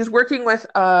because she's working with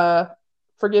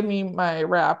forgive me, my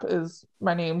rap is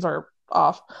my names are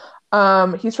off.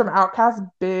 He's from Outkast,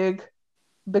 Big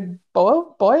Big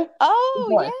oh Boy.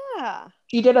 yeah.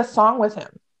 She did a song with him,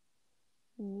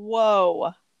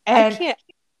 Whoa. I and can't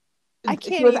I he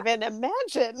can't was even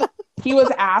imagine. he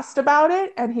was asked about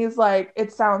it, and he's like,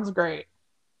 "It sounds great."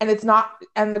 And it's not.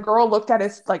 And the girl looked at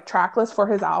his like track list for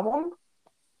his album.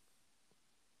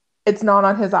 It's not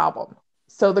on his album,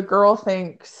 so the girl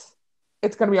thinks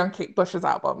it's going to be on Kate Bush's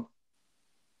album.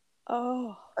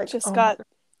 Oh, Like, just oh my got god!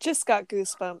 just got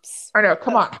goosebumps. I know.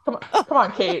 Come on, come on, come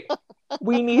on, Kate.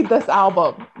 We need this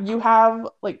album. You have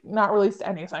like not released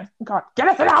anything. God, get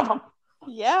us an album.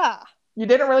 Yeah. You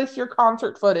didn't release your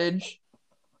concert footage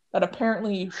that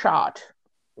apparently you shot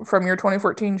from your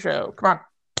 2014 show. Come on,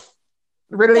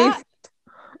 release.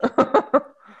 That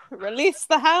release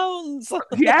the hounds.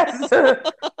 Yes.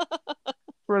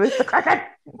 Release the kraken.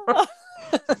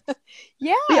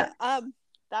 Yeah, Yeah,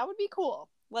 that would be cool.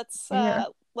 yeah.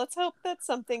 Let's hope that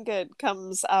something good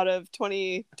comes out of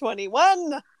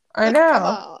 2021. I Come know.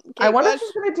 on, I Kate wonder if Bush.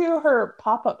 she's gonna do her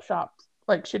pop-up shop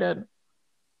like she did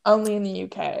only in the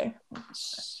UK.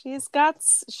 She's got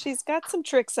some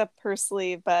tricks up her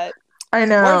sleeve, but I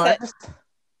know. worth it.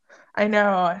 I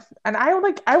know. And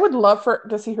I would love for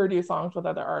to see her do songs with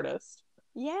other artists.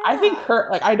 I think Yeah. her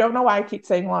like I don't know why I keep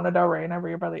saying Lana Del Rey and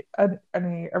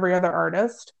every other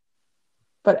artist,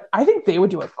 but I think they would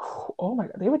do a cool, oh my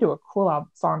god, they would do a cool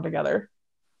song together.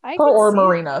 I Her could or see it.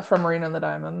 Marina from Marina and the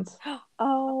Diamonds.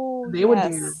 Oh, They would do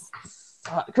yes.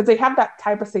 because they have that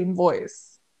type of same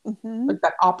voice, Hmm. like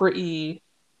that opera-y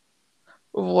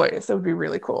voice. It would be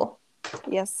really cool.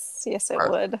 Yes, yes, it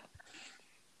would.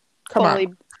 Come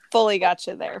on. Fully got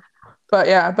you there. But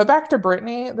yeah, but back to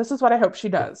Britney. This is what I hope she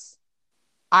does.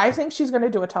 I think she's going to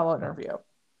do a tele interview.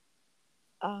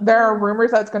 There are Oh.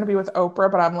 rumors that it's going to be with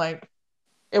Oprah, but I'm like,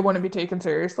 it wouldn't be taken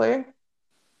seriously.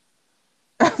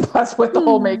 Plus, with the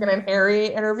whole Meghan Hmm. and Harry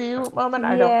interview moment,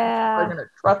 I don't think people are Yeah. going to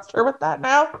trust her with that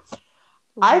now.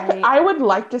 Right. I would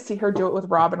like to see her do it with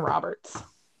Robin Roberts.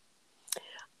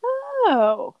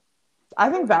 Oh. I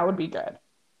think that would be good.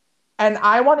 And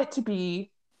I want it to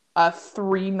be a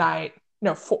 3 night,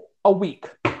 no, a week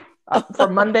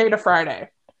from Monday to Friday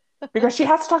because she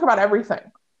has to talk about everything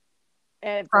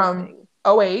from Everything.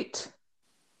 '08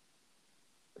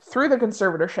 through the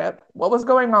conservatorship, what was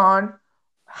going on,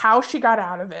 how she got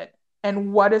out of it,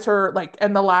 and what is her like,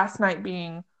 and the last night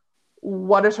being,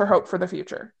 what is her hope for the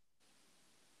future?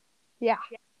 Yeah.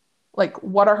 Like,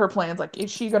 what are her plans? Like,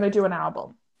 is she going to do an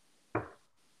album?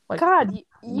 Like, God, you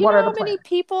what know are the how many plans?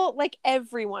 people, like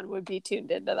everyone would be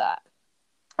tuned into that.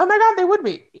 Oh my God, they would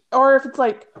be. Or if it's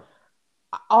like,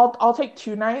 I'll take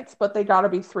 2 nights, but they got to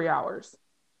be 3 hours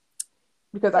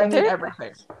because I need There,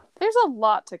 everything. there's a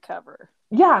lot to cover.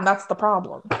 Yeah, and that's the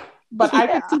problem. But I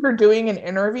could Yeah. see her doing an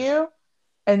interview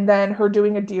and then her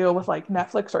doing a deal with like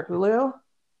Netflix or Hulu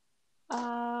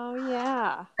Oh,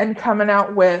 yeah. and coming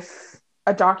out with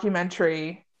a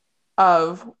documentary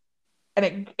of and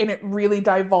it really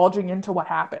divulging into what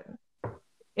happened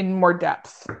in more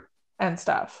depth and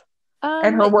stuff.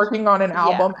 And her working on an Yeah.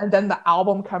 album and then the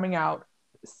album coming out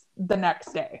the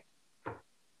next day.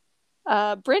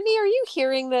 Brittany, are you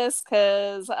hearing this?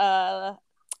 Because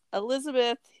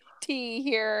Elizabeth T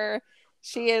here,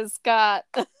 she has got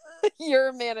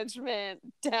your management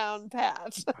down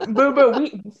pat. Boo boo,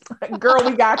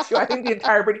 we got you. I think the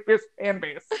entire Britney Spears fan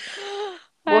base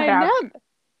will I have know. you.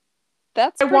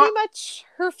 That's I pretty want much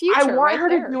her I future want right her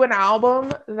to there. do an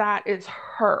album that is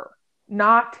her,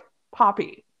 not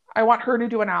Poppy. I want her to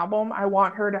do an album. I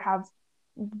want her to have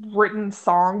written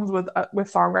songs with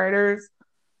songwriters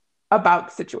about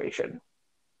the situation.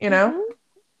 You know,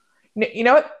 Mm-hmm. you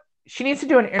know what? She needs to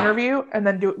do an interview and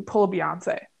then pull a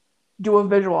Beyonce, do a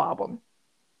visual album,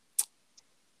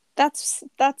 That's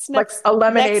like next a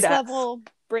Lemonade next esque, level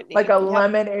like Brittany. a Yep.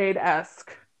 Lemonade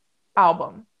esque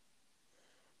album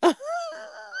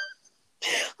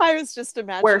I was just where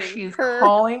imagining she's her.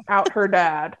 calling out her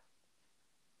dad.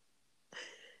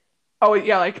 Oh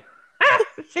yeah, like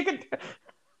she could.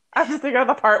 I was just thinking of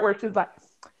the part where she's like,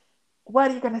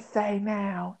 "What are you gonna say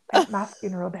now at my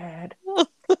funeral, Dad?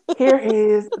 Here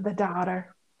is the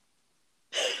daughter,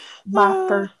 my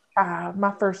first child,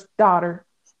 my first daughter."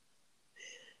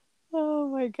 Oh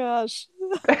my gosh.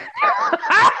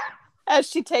 As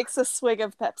she takes a swig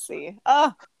of Pepsi.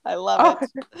 Oh, I love Oh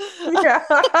it. yeah.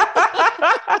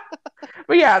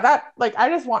 But yeah, that like I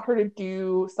just want her to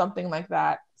do something like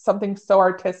that, something so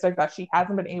artistic that she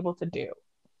hasn't been able to do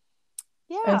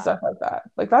and Yeah. stuff like that.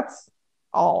 Like that's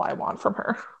all I want from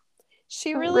her.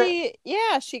 She really,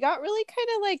 yeah, she got really kind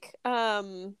of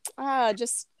like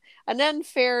just an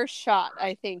unfair shot,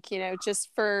 I think, just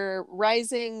for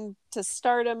rising to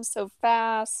stardom so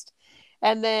fast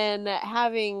and then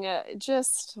having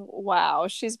just wow,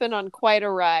 she's been on quite a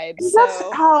ride. And that's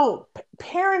So, how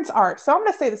parents are. So I'm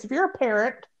going to say this, if you're a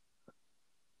parent,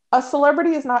 a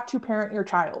celebrity is not to parent your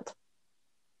child.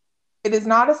 It is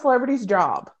not a celebrity's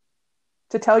job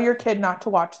to tell your kid not to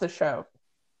watch the show.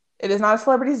 It is not a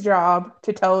celebrity's job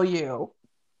to tell you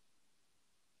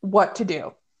what to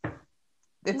do.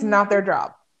 It's not mhm. their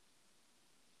job.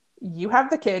 You have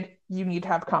the kid, you need to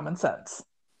have common sense.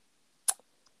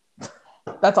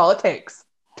 That's all it takes.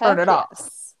 Turn Heck it off.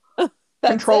 yes.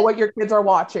 That's Control it. what your kids are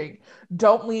watching.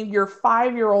 Don't leave your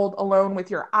 5-year-old alone with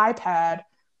your iPad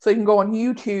so you can go on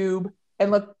YouTube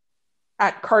and look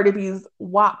at Cardi B's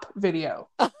WAP video.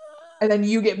 And then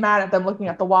you get mad at them looking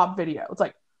at the WAP video. It's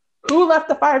like, who left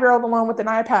the 5-year-old alone with an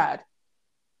iPad?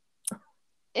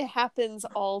 It happens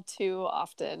all too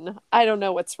often. I don't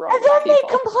know what's wrong And with then they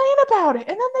people. complain about it.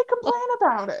 And then they complain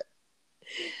about it.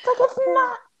 It's like, it's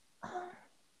not.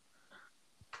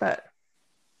 But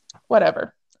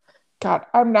whatever. God,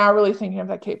 I'm now really thinking of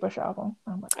that Kate Bush album.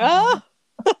 I'm like, Oh,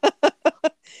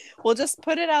 we'll just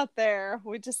put it out there.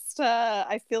 We just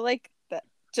I feel like that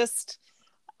just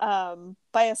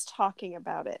by us talking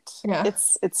about it, yeah.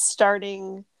 it's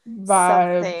starting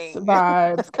Vibes, something.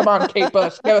 vibes. Come on, Kate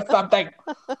Bush, give us something.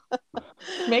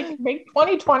 Make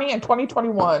 2020 and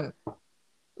 2021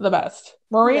 the best.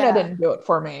 Marina Yeah. didn't do it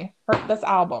for me. This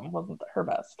album wasn't her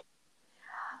best.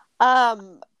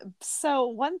 Um, so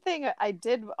one thing I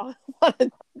did want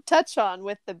to touch on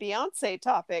with the Beyonce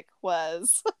topic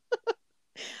was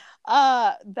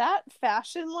that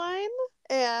fashion line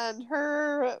and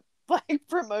her like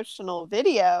promotional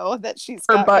video that she's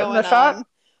Her got butt in the going on. shot.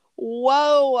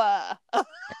 Whoa.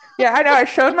 Yeah, I know. I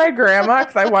showed my grandma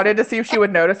because I wanted to see if she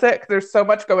would notice it because there's so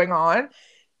much going on.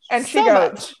 And she So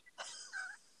goes, much.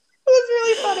 it was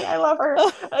really funny. I love her.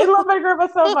 I love my grandma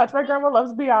so much. My grandma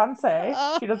loves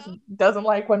Beyonce. She just doesn't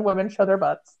like when women show their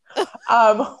butts.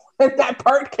 When that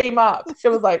part came up, she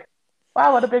was like,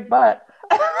 "Wow, what a big butt."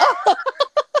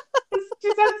 She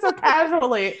said it so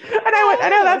casually, and I went, "I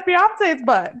know that's Beyonce's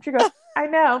butt." And she goes, "I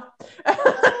know."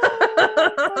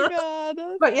 Oh my god.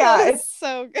 But That yeah, is it's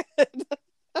so good.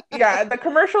 yeah, the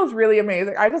commercial is really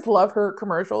amazing. I just love her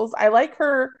commercials. I like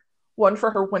her one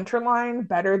for her winter line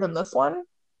better than this one.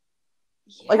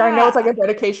 Like I know it's like Yeah. a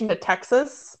dedication to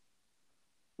Texas,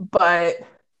 but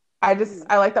I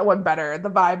like that one better. The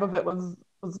vibe of it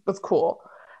was cool.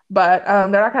 But they're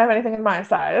not gonna have anything in my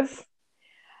size.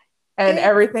 And It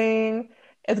everything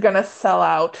is gonna sell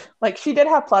out. Like she did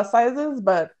have plus sizes,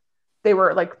 but they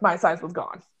were like my size was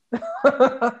gone.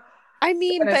 I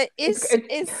mean, And but it's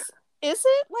is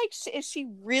it like is she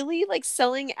really like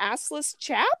selling assless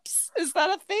chaps? Is that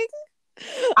a thing?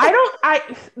 I don't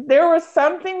I there were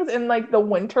some things in like the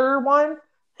winter one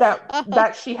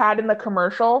that she had in the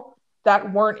commercial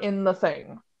that weren't in the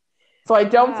thing. So I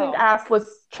don't think Wow. assless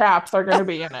chaps are going to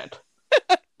be in it.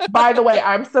 By the way,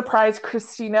 I'm surprised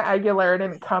Christina Aguilera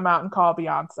didn't come out and call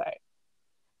Beyonce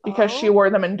because she Oh. wore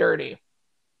them in Dirty.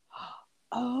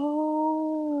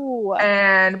 Oh.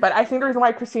 But I think the reason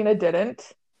why Christina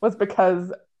didn't was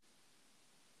because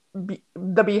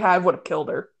the Beehive would have killed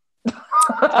her.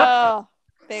 Oh.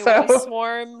 They would have So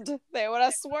swarmed. They would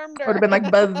have swarmed would have her. been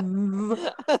like buzz.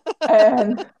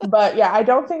 But yeah, I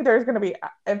don't think there's gonna be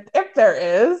if there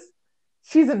is,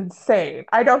 she's insane.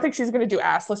 I don't think she's gonna do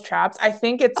assless chaps. I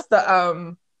think it's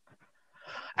the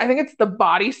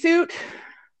bodysuit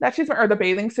that she's or the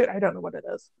bathing suit. I don't know what it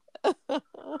is.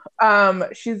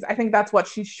 She's I think that's what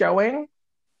she's showing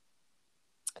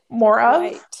more of.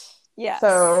 Right. Yes.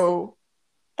 So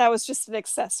That was just an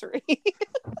accessory.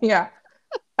 yeah.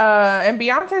 And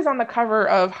Beyonce's on the cover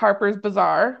of Harper's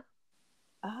Bazaar.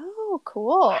 Oh,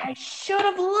 cool. I should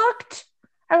have looked.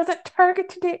 I was at Target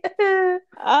today. But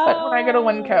when I go to Oh.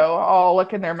 Winco, I'll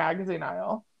look in their magazine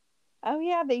aisle. Oh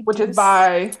yeah, they which do. is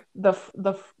by the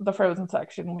Frozen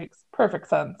section. Makes perfect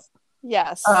sense.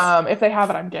 Yes. If they have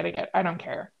it, I'm getting it. I don't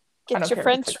care. I Get don't your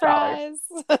care if it's French $6.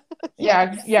 fries.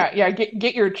 Yeah, Yes. yeah, yeah.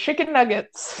 Get your chicken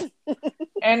nuggets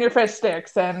and your fish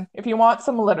sticks, and if you want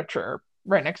some literature,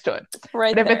 right next to it. But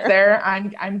Right if it's there. there,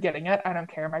 I'm getting it. I don't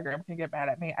care. My grandma can get mad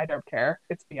at me. I don't care.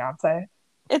 It's Beyonce.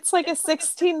 It's like a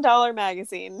 $16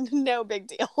 magazine. No big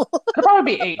deal. It'll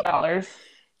probably be $8. I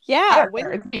Yeah, don't care.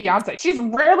 when It's Beyonce. She's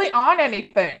rarely on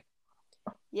anything.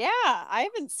 yeah, I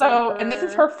haven't seen So, and this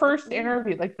is her. her first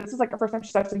interview. Like, this is like the first time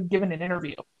she's actually given an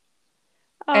interview.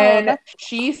 Oh, And that's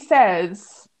she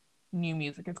says new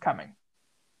music is coming.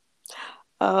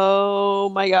 oh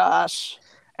my gosh.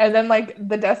 And then, like,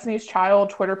 the Destiny's Child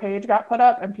Twitter page got put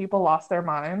up, and people lost their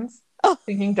minds Oh,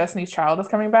 thinking Destiny's Child is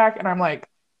coming back. And I'm like,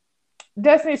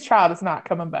 Destiny's Child is not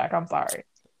coming back. I'm sorry.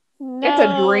 It's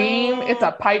a dream. It's a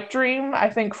no. pipe dream, I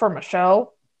think, for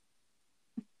Michelle.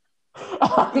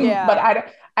 But Yeah.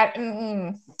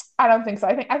 I don't think so.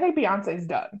 I think Beyonce's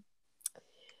done.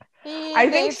 They've I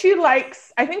think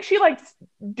she likes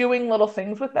doing little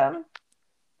things with them,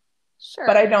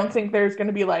 but I sure. don't think there's going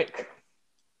to be like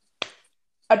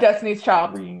a Destiny's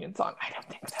Child reunion song. I don't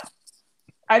think so. Oh,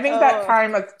 I think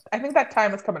that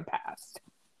time is coming past.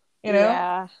 You know?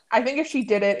 yeah. I think if she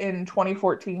did it in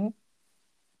 2014,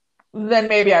 then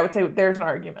maybe I would say there's an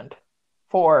argument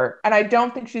for, and I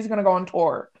don't think she's going to go on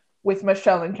tour with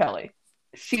Michelle and Kelly.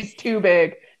 She's too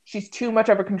big. She's too much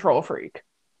of a control freak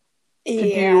to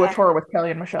do a Yeah. tour with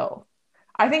Kelly and Michelle.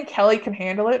 I think Kelly can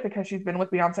handle it because she's been with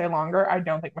Beyonce longer. I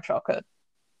don't think Michelle could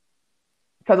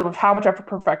because of how much of a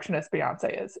perfectionist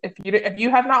Beyonce is. If you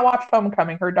have not watched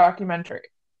Homecoming, her documentary,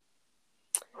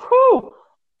 whew,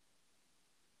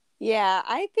 Yeah,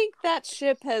 I think that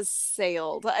ship has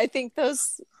sailed. I think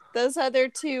those other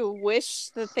two wish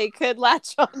that they could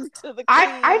latch on to the queen.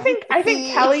 I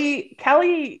think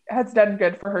Kelly has done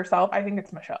good for herself. I think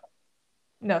it's Michelle.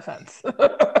 No offense.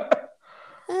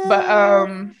 But Uh,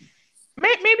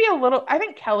 maybe a little. I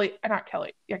think Kelly, not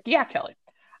Kelly. Yeah, Kelly.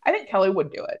 I think Kelly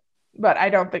would do it, but I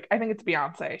don't think. I think it's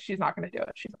Beyonce. She's not going to do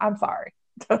it. I'm sorry.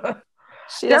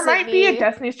 she There doesn't might be a need.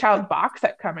 Destiny's Child box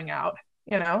set coming out.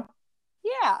 You know,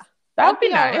 Yeah, that would that'd be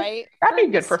be all nice. right That'd for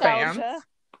be good for fans. nostalgia.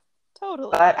 But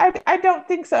Totally. I don't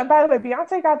think so. And by the way,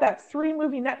 Beyonce got that 3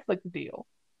 movie Netflix deal.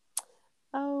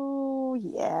 Oh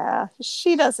yeah,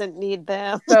 she doesn't need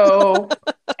them. So,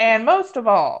 and most of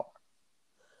all,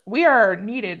 we are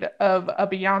needed of a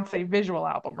Beyonce visual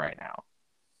album right now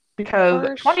because For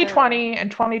sure. 2020 and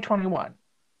 2021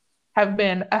 have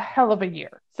been a hell of a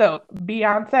year. So,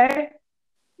 Beyonce,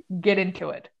 get into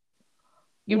it.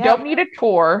 You Yep. don't need a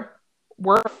tour.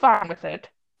 We're fine with it.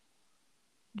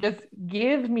 Just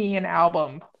give me an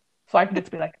album so I can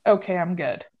just be like, okay, I'm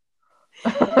good.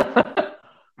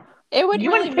 It would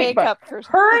You and really Kate make Bush, up for.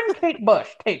 her and Kate Bush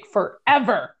take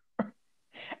forever.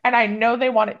 And I know they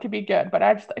want it to be good, but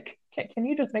I just like, can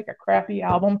you just make a crappy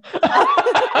album?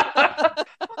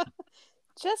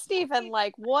 Just even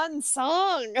like one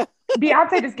song.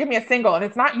 Beyonce, just give me a single, and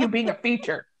it's not you being a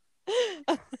feature.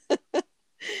 You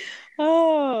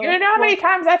Oh, know how many well,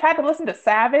 times I've had to listen to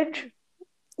Savage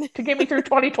to get me through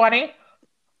 2020?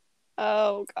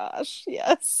 oh gosh,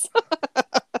 yes.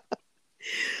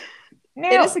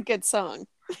 It is No, a good song.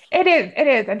 it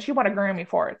is, and she won a Grammy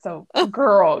for it. So,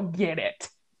 girl, get it.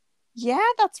 Yeah,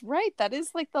 that's right. That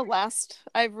is like the last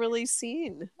I've really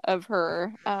seen of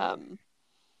her.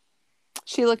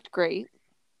 She looked great.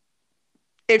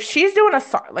 If she's doing a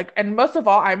song, like, and most of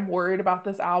all, I'm worried about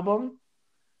this album,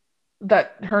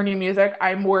 that her new music,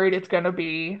 I'm worried it's gonna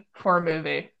be for a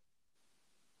movie,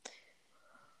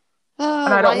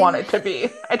 and Oh, I don't want it to be.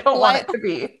 I don't want Lion, it to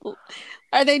be.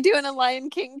 are they doing a Lion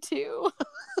King too?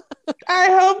 I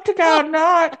hope to God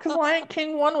not, because Lion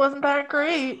King 1 wasn't that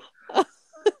great.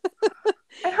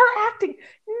 And her acting,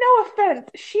 no offense,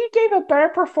 she gave a better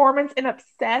performance in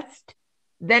Obsessed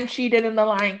than she did in The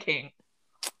Lion King.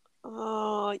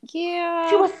 Oh, She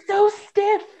yeah. was so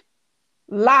stiff.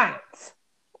 Lions,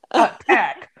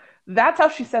 attack. That's how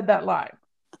she said that line.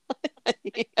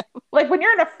 Like when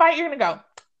you're in a fight, you're gonna go,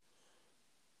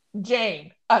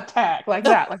 Jane, attack, like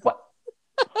that. Like what?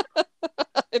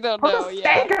 I don't Put a know.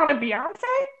 Yeah. stank on a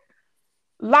Beyonce?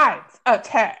 Lions,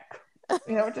 attack.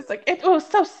 Just like it was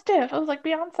so stiff. I was like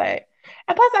Beyonce.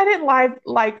 And plus, I didn't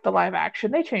like the live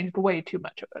action. They changed way too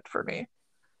much of it for me.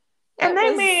 And It they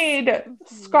was. made Mhm.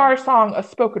 Scar Song a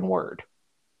spoken word.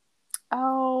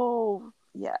 Oh,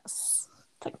 yes.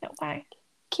 It's like, no way.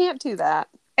 Can't do that.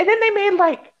 And then they made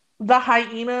like the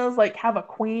hyenas like have a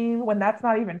queen when that's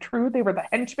not even true. They were the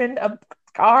henchmen of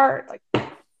Scar. It's like,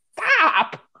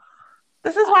 stop.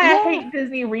 This is why I Yeah. hate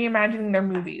Disney reimagining their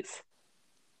movies.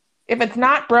 If it's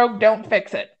not broke, don't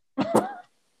fix it.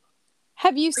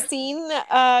 Have you seen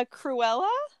Cruella?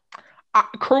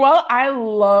 Cruella, I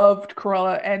loved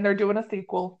Cruella, and they're doing a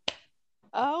sequel.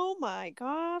 Oh my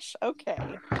gosh. Okay.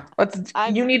 You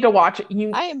I'm need to watch it.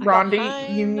 I am Rondi,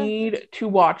 you behind. need to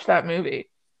watch that movie.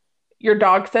 You're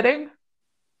dog sitting?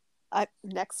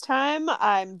 Next time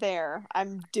I'm there.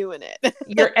 I'm doing it.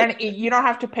 And you don't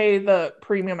have to pay the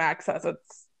premium access.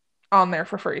 It's on there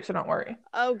for free, so don't worry.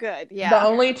 Oh, good. The Yeah.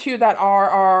 only two that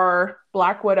are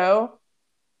Black Widow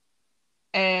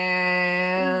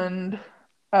and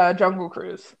Jungle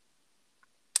Cruise.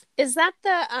 Is that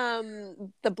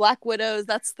the Black Widows?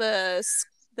 That's the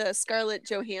Scarlett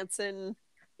Johansson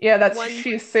Yeah, that's one.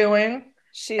 she's suing.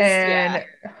 Yeah. And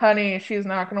honey, she's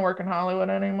not going to work in Hollywood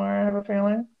anymore, I have a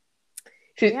feeling.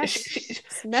 Yeah, She's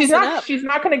messing not up. she's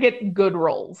not going to get good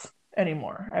roles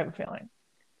anymore, I have a feeling.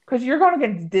 Because you're going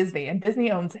against Disney, and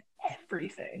Disney owns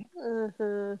everything.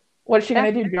 Uh-huh. What is she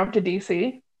going to do? Jump to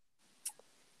DC?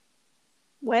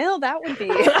 Well, that would be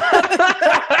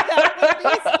that would be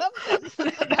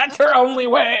something. That's her only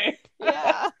way.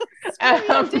 Yeah.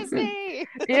 Screw you, Disney.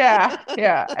 Yeah.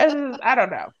 I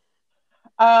don't know.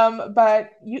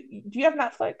 But do you have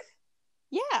Netflix?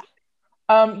 Yeah.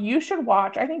 You should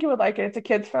watch. I think you would like it. It's a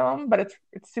kids film, but it's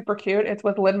super cute. It's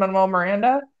with Lin-Manuel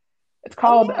Miranda. It's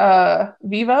called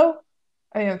Vivo.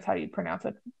 I think that's how you pronounce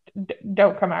it.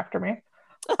 Don't come after me.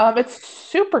 It's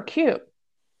super cute.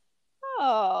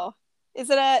 Oh. Is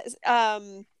it a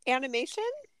animation?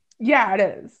 Yeah, it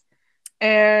is.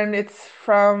 And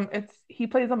he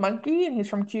plays a monkey and he's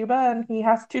from Cuba and he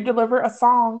has to deliver a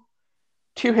song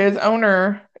to his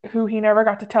owner who he never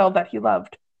got to tell that he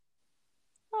loved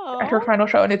at her Oh. final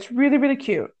show. And it's really, really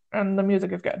cute. And the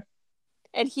music is good.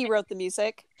 And he wrote the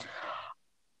music.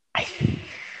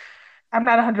 I'm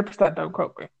not 100%, don't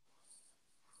quote me.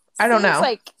 I don't Seems know.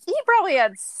 like he probably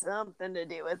had something to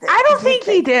do with it. I don't think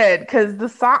he did because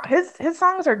his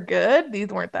songs are good. These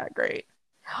weren't that great.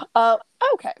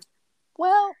 Okay.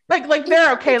 Well, like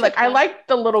they're okay. Like I like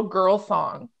the little girl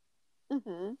song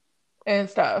and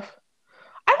stuff.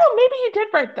 I don't know, maybe he did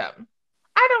write them.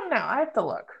 I don't know. I have to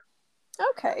look.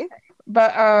 Okay.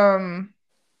 But and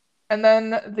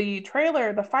then the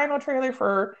final trailer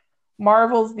for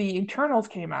Marvel's The Eternals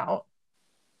came out.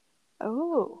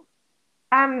 Oh.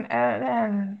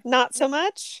 Not so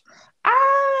much.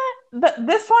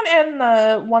 This one and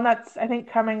the one that's I think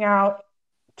coming out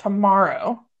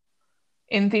tomorrow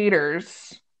in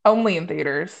theaters, only in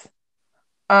theaters.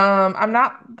 I'm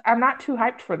not too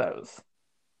hyped for those.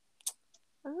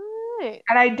 All right.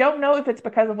 And I don't know if it's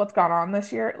because of what's gone on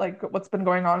this year, like what's been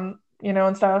going on,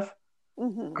 and stuff.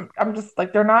 I'm just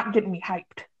like they're not getting me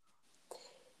hyped.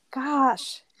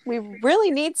 Gosh. We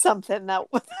really need something that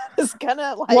is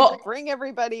gonna bring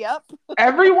everybody up.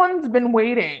 Everyone's been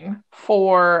waiting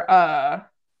for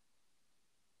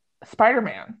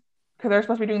Spider-Man because they're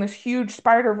supposed to be doing this huge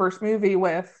Spider-Verse movie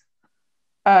with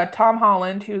Tom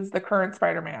Holland, who's the current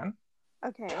Spider-Man,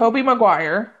 Tobey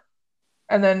Maguire,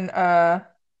 and then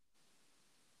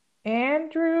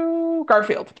Andrew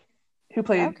Garfield, who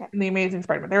played in The Amazing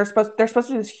Spider-Man. They're supposed to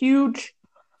do this huge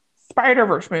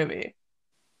Spider-Verse movie.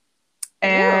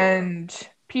 And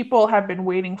people have been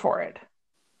waiting for it.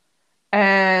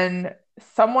 And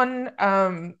someone,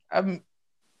 a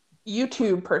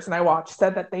YouTube person I watched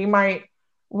said that they might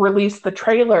release the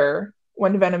trailer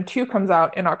when Venom 2 comes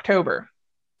out in October.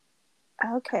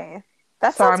 Okay.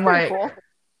 That sounds pretty cool.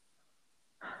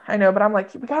 I know, but I'm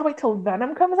like, we gotta wait till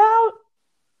Venom comes out?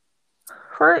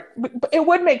 It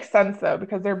would make sense though,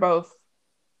 because they're both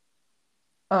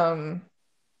Spider-Man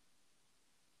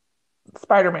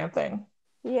thing.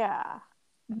 Yeah.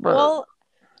 Well,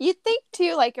 you'd think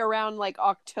too, like around like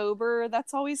October,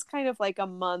 that's always kind of like a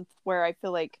month where I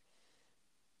feel like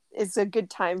is a good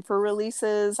time for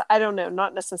releases. I don't know,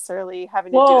 not necessarily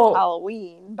having to do with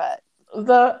Halloween, but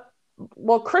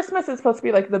Christmas is supposed to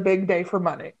be like the big day for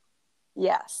money.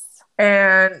 Yes.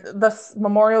 And the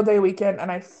Memorial Day weekend,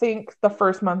 and I think the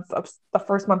first month of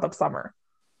summer.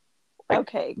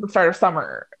 The start of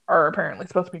summer are apparently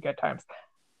supposed to be good times.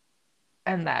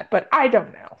 And but I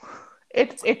don't know.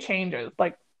 It changes.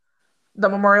 Like the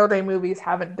Memorial Day movies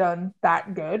haven't done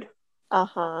that good.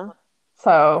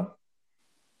 So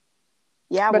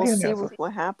yeah, we'll see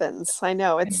what happens. I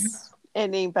know it's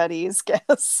anybody's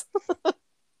guess.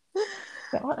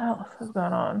 What else is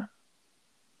going on?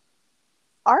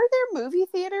 Are there movie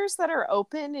theaters that are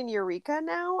open in Eureka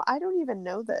now? I don't even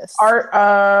know this.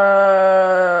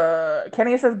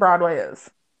 Kenny says Broadway is.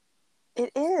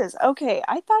 It is. Okay.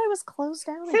 I thought it was closed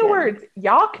down. 2 words.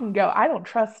 Y'all can go. I don't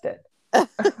trust it.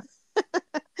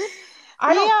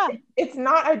 I don't, Yeah. it's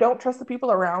not, I don't trust the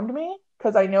people around me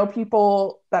because I know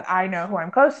people that I know who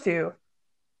I'm close to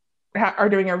are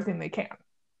doing everything they can.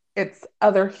 It's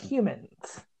other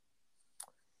humans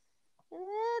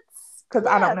because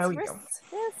I don't know you.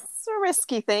 It's a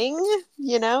risky thing.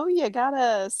 You know, you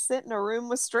gotta sit in a room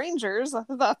with strangers.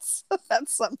 That's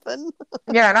something.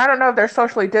 Yeah, and I don't know if they're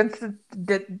socially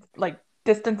like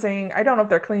distancing. I don't know if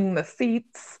they're cleaning the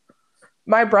seats.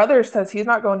 My brother says he's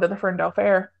not going to the Ferndale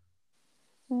Fair.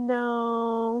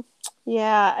 No.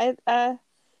 Yeah, it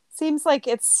seems like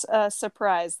it's a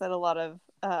surprise that a lot of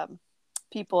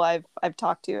people I've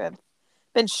talked to have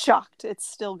been shocked it's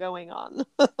still going on.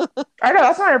 I know,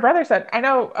 that's what my brother said. I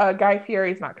know Guy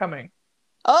Fieri's not coming.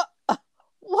 Oh,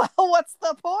 well, what's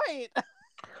the point?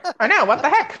 I know, what the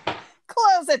heck?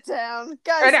 Close it down. I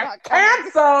Guy's know, not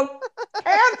coming.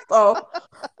 cancel.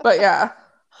 But yeah,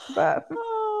 but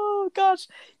Oh gosh.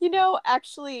 You know,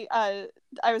 actually, I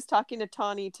was talking to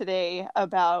Tawny today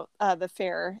about the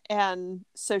fair, and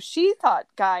so she thought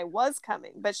Guy was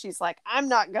coming, but she's like, "I'm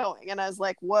not going," and I was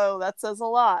like, "Whoa, that says a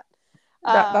lot."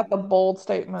 that's a bold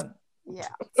statement. Yeah.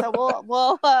 So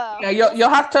we'll Yeah, you'll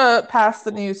have to pass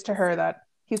the news to her that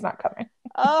he's not coming.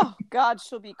 Oh God,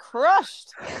 she'll be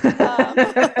crushed.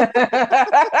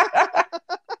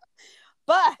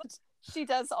 But she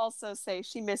does also say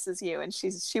she misses you, and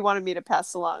she wanted me to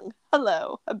pass along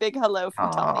a big hello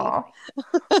from Tawny.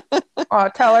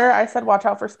 Tell her I said watch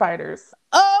out for spiders.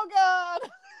 Oh God.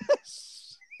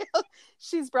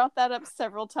 She's brought that up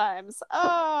several times.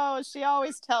 Oh, she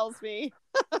always tells me.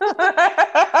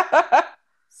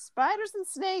 Spiders and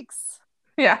snakes.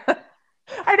 Yeah.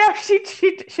 I know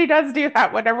she does do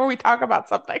that whenever we talk about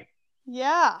something.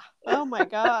 Yeah. Oh my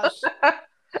gosh.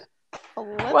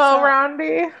 Well,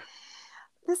 Roundy,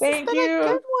 thank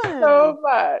you so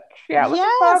much. Yeah, it was a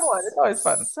fun one. It's always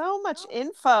fun. So much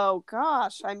info.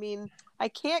 Gosh, I mean, I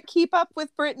can't keep up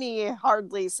with Brittany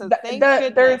hardly, so thank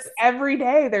goodness. There's every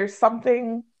day there's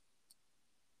something,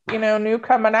 new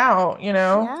coming out,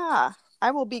 Yeah,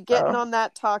 I will be getting on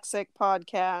that toxic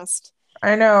podcast.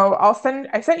 I know.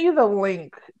 I sent you the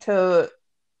link to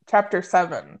chapter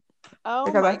 7. Oh,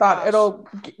 because I thought it'll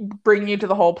bring you to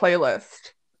the whole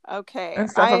playlist. Okay. And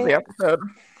stuff of the episode.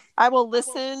 I will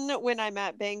listen when I'm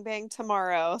at Bang Bang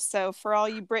tomorrow. So for all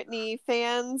you Brittany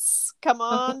fans, come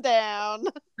on down.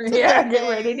 Yeah, get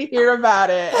ready to hear about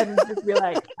it and just be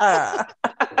like,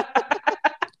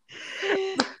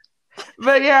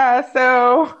 But yeah,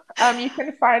 so you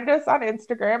can find us on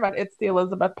Instagram at It's the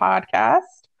Elizabeth Podcast.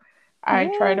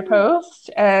 I try to post,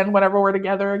 and whenever we're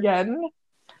together again,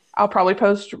 I'll probably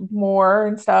post more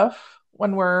and stuff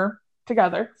when we're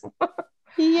together.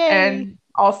 Yay. And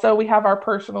also we have our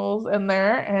personals in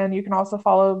there, and you can also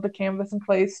follow the Canvas and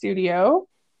Clay Studio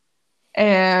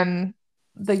and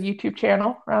the YouTube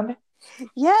channel, Roundy.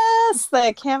 Yes,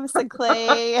 the Canvas and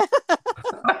Clay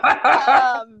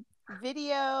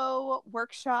video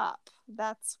workshop.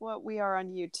 That's what we are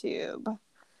on YouTube. All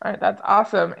right, that's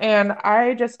awesome. And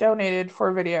I just donated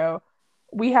for video.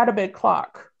 We had a big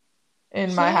clock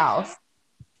in my house,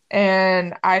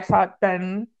 and I thought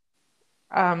Ben,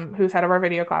 who's head of our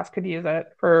video class, could use it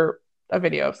for a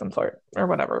video of some sort or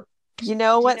whatever. You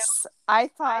know what? I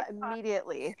thought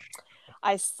immediately.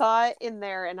 I saw it in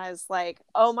there and I was like,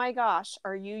 oh my gosh,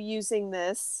 are you using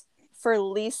this for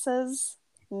Lisa's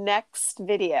next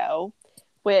video?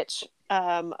 Which,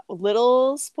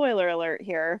 little spoiler alert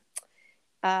here,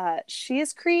 she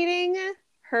is creating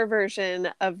her version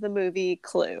of the movie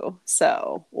Clue.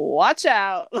 So watch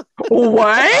out.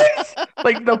 What?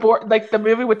 Like the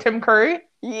movie with Tim Curry?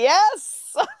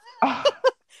 Yes.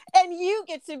 And you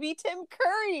get to be Tim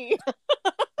Curry.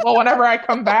 Well, whenever I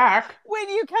come back. When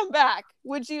you come back,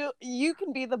 you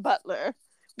can be the butler.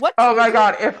 What? Oh my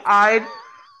God. If I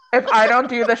don't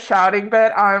do the shouting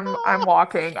bit, I'm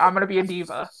walking. I'm gonna be a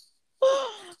diva.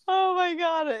 Oh my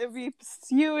God.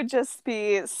 You would just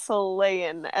be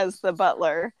slaying as the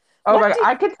butler. Oh my God.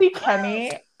 I could see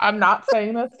Kenny. I'm not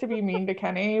saying this to be mean to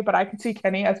Kenny, but I could see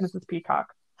Kenny as Mrs.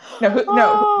 Peacock.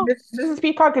 No, Mrs.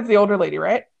 Peacock is the older lady,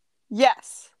 right?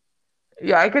 Yes.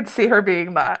 Yeah, I could see her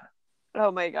being that.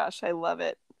 Oh my gosh, I love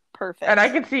it. Perfect. And I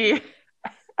could see,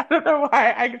 I don't know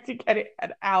why, I could see Kenny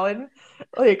and Alan.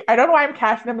 Like, I don't know why I'm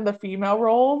casting them in the female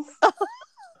roles.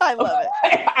 I love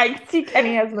it. I could see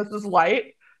Kenny as Mrs.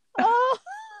 White. Oh.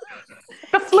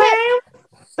 The flame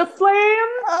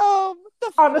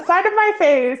on the side of my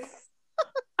face.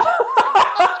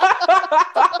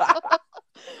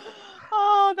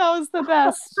 Oh, that was the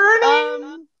best.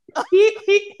 Burning, he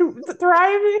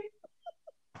thriving.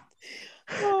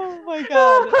 Oh my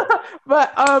God.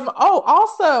 But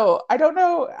also, I don't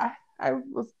know, I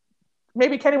was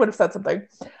maybe Kenny would have said something.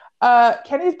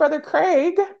 Kenny's brother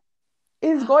Craig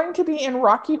is going to be in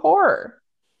Rocky Horror.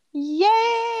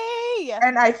 Yay!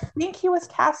 And I think he was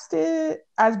casted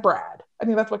as Brad. I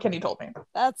think that's what Kenny told me.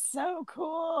 That's so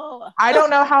cool. I don't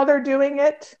know how they're doing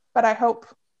it, but I hope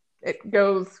it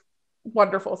goes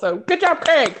wonderful. So good job,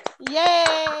 Craig. Yay!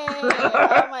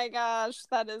 Oh my gosh,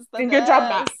 that is the And best. good job,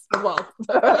 Matt, as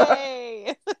well.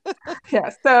 Yay! Yeah,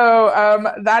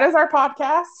 so that is our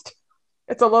podcast.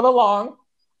 It's a little long.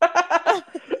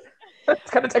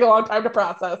 It's going to take a long time to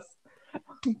process.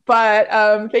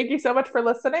 But thank you so much for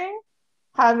listening.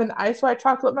 Have an ice white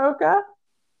chocolate mocha.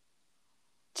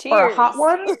 Cheers. Or a hot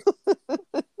one.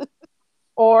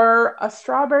 Or a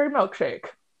strawberry milkshake.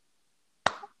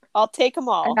 I'll take them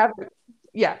all.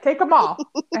 Take them all.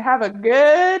 And have a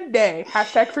good day.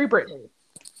 #FreeBritney.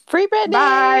 Free Britney.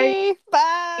 Bye.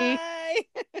 Bye.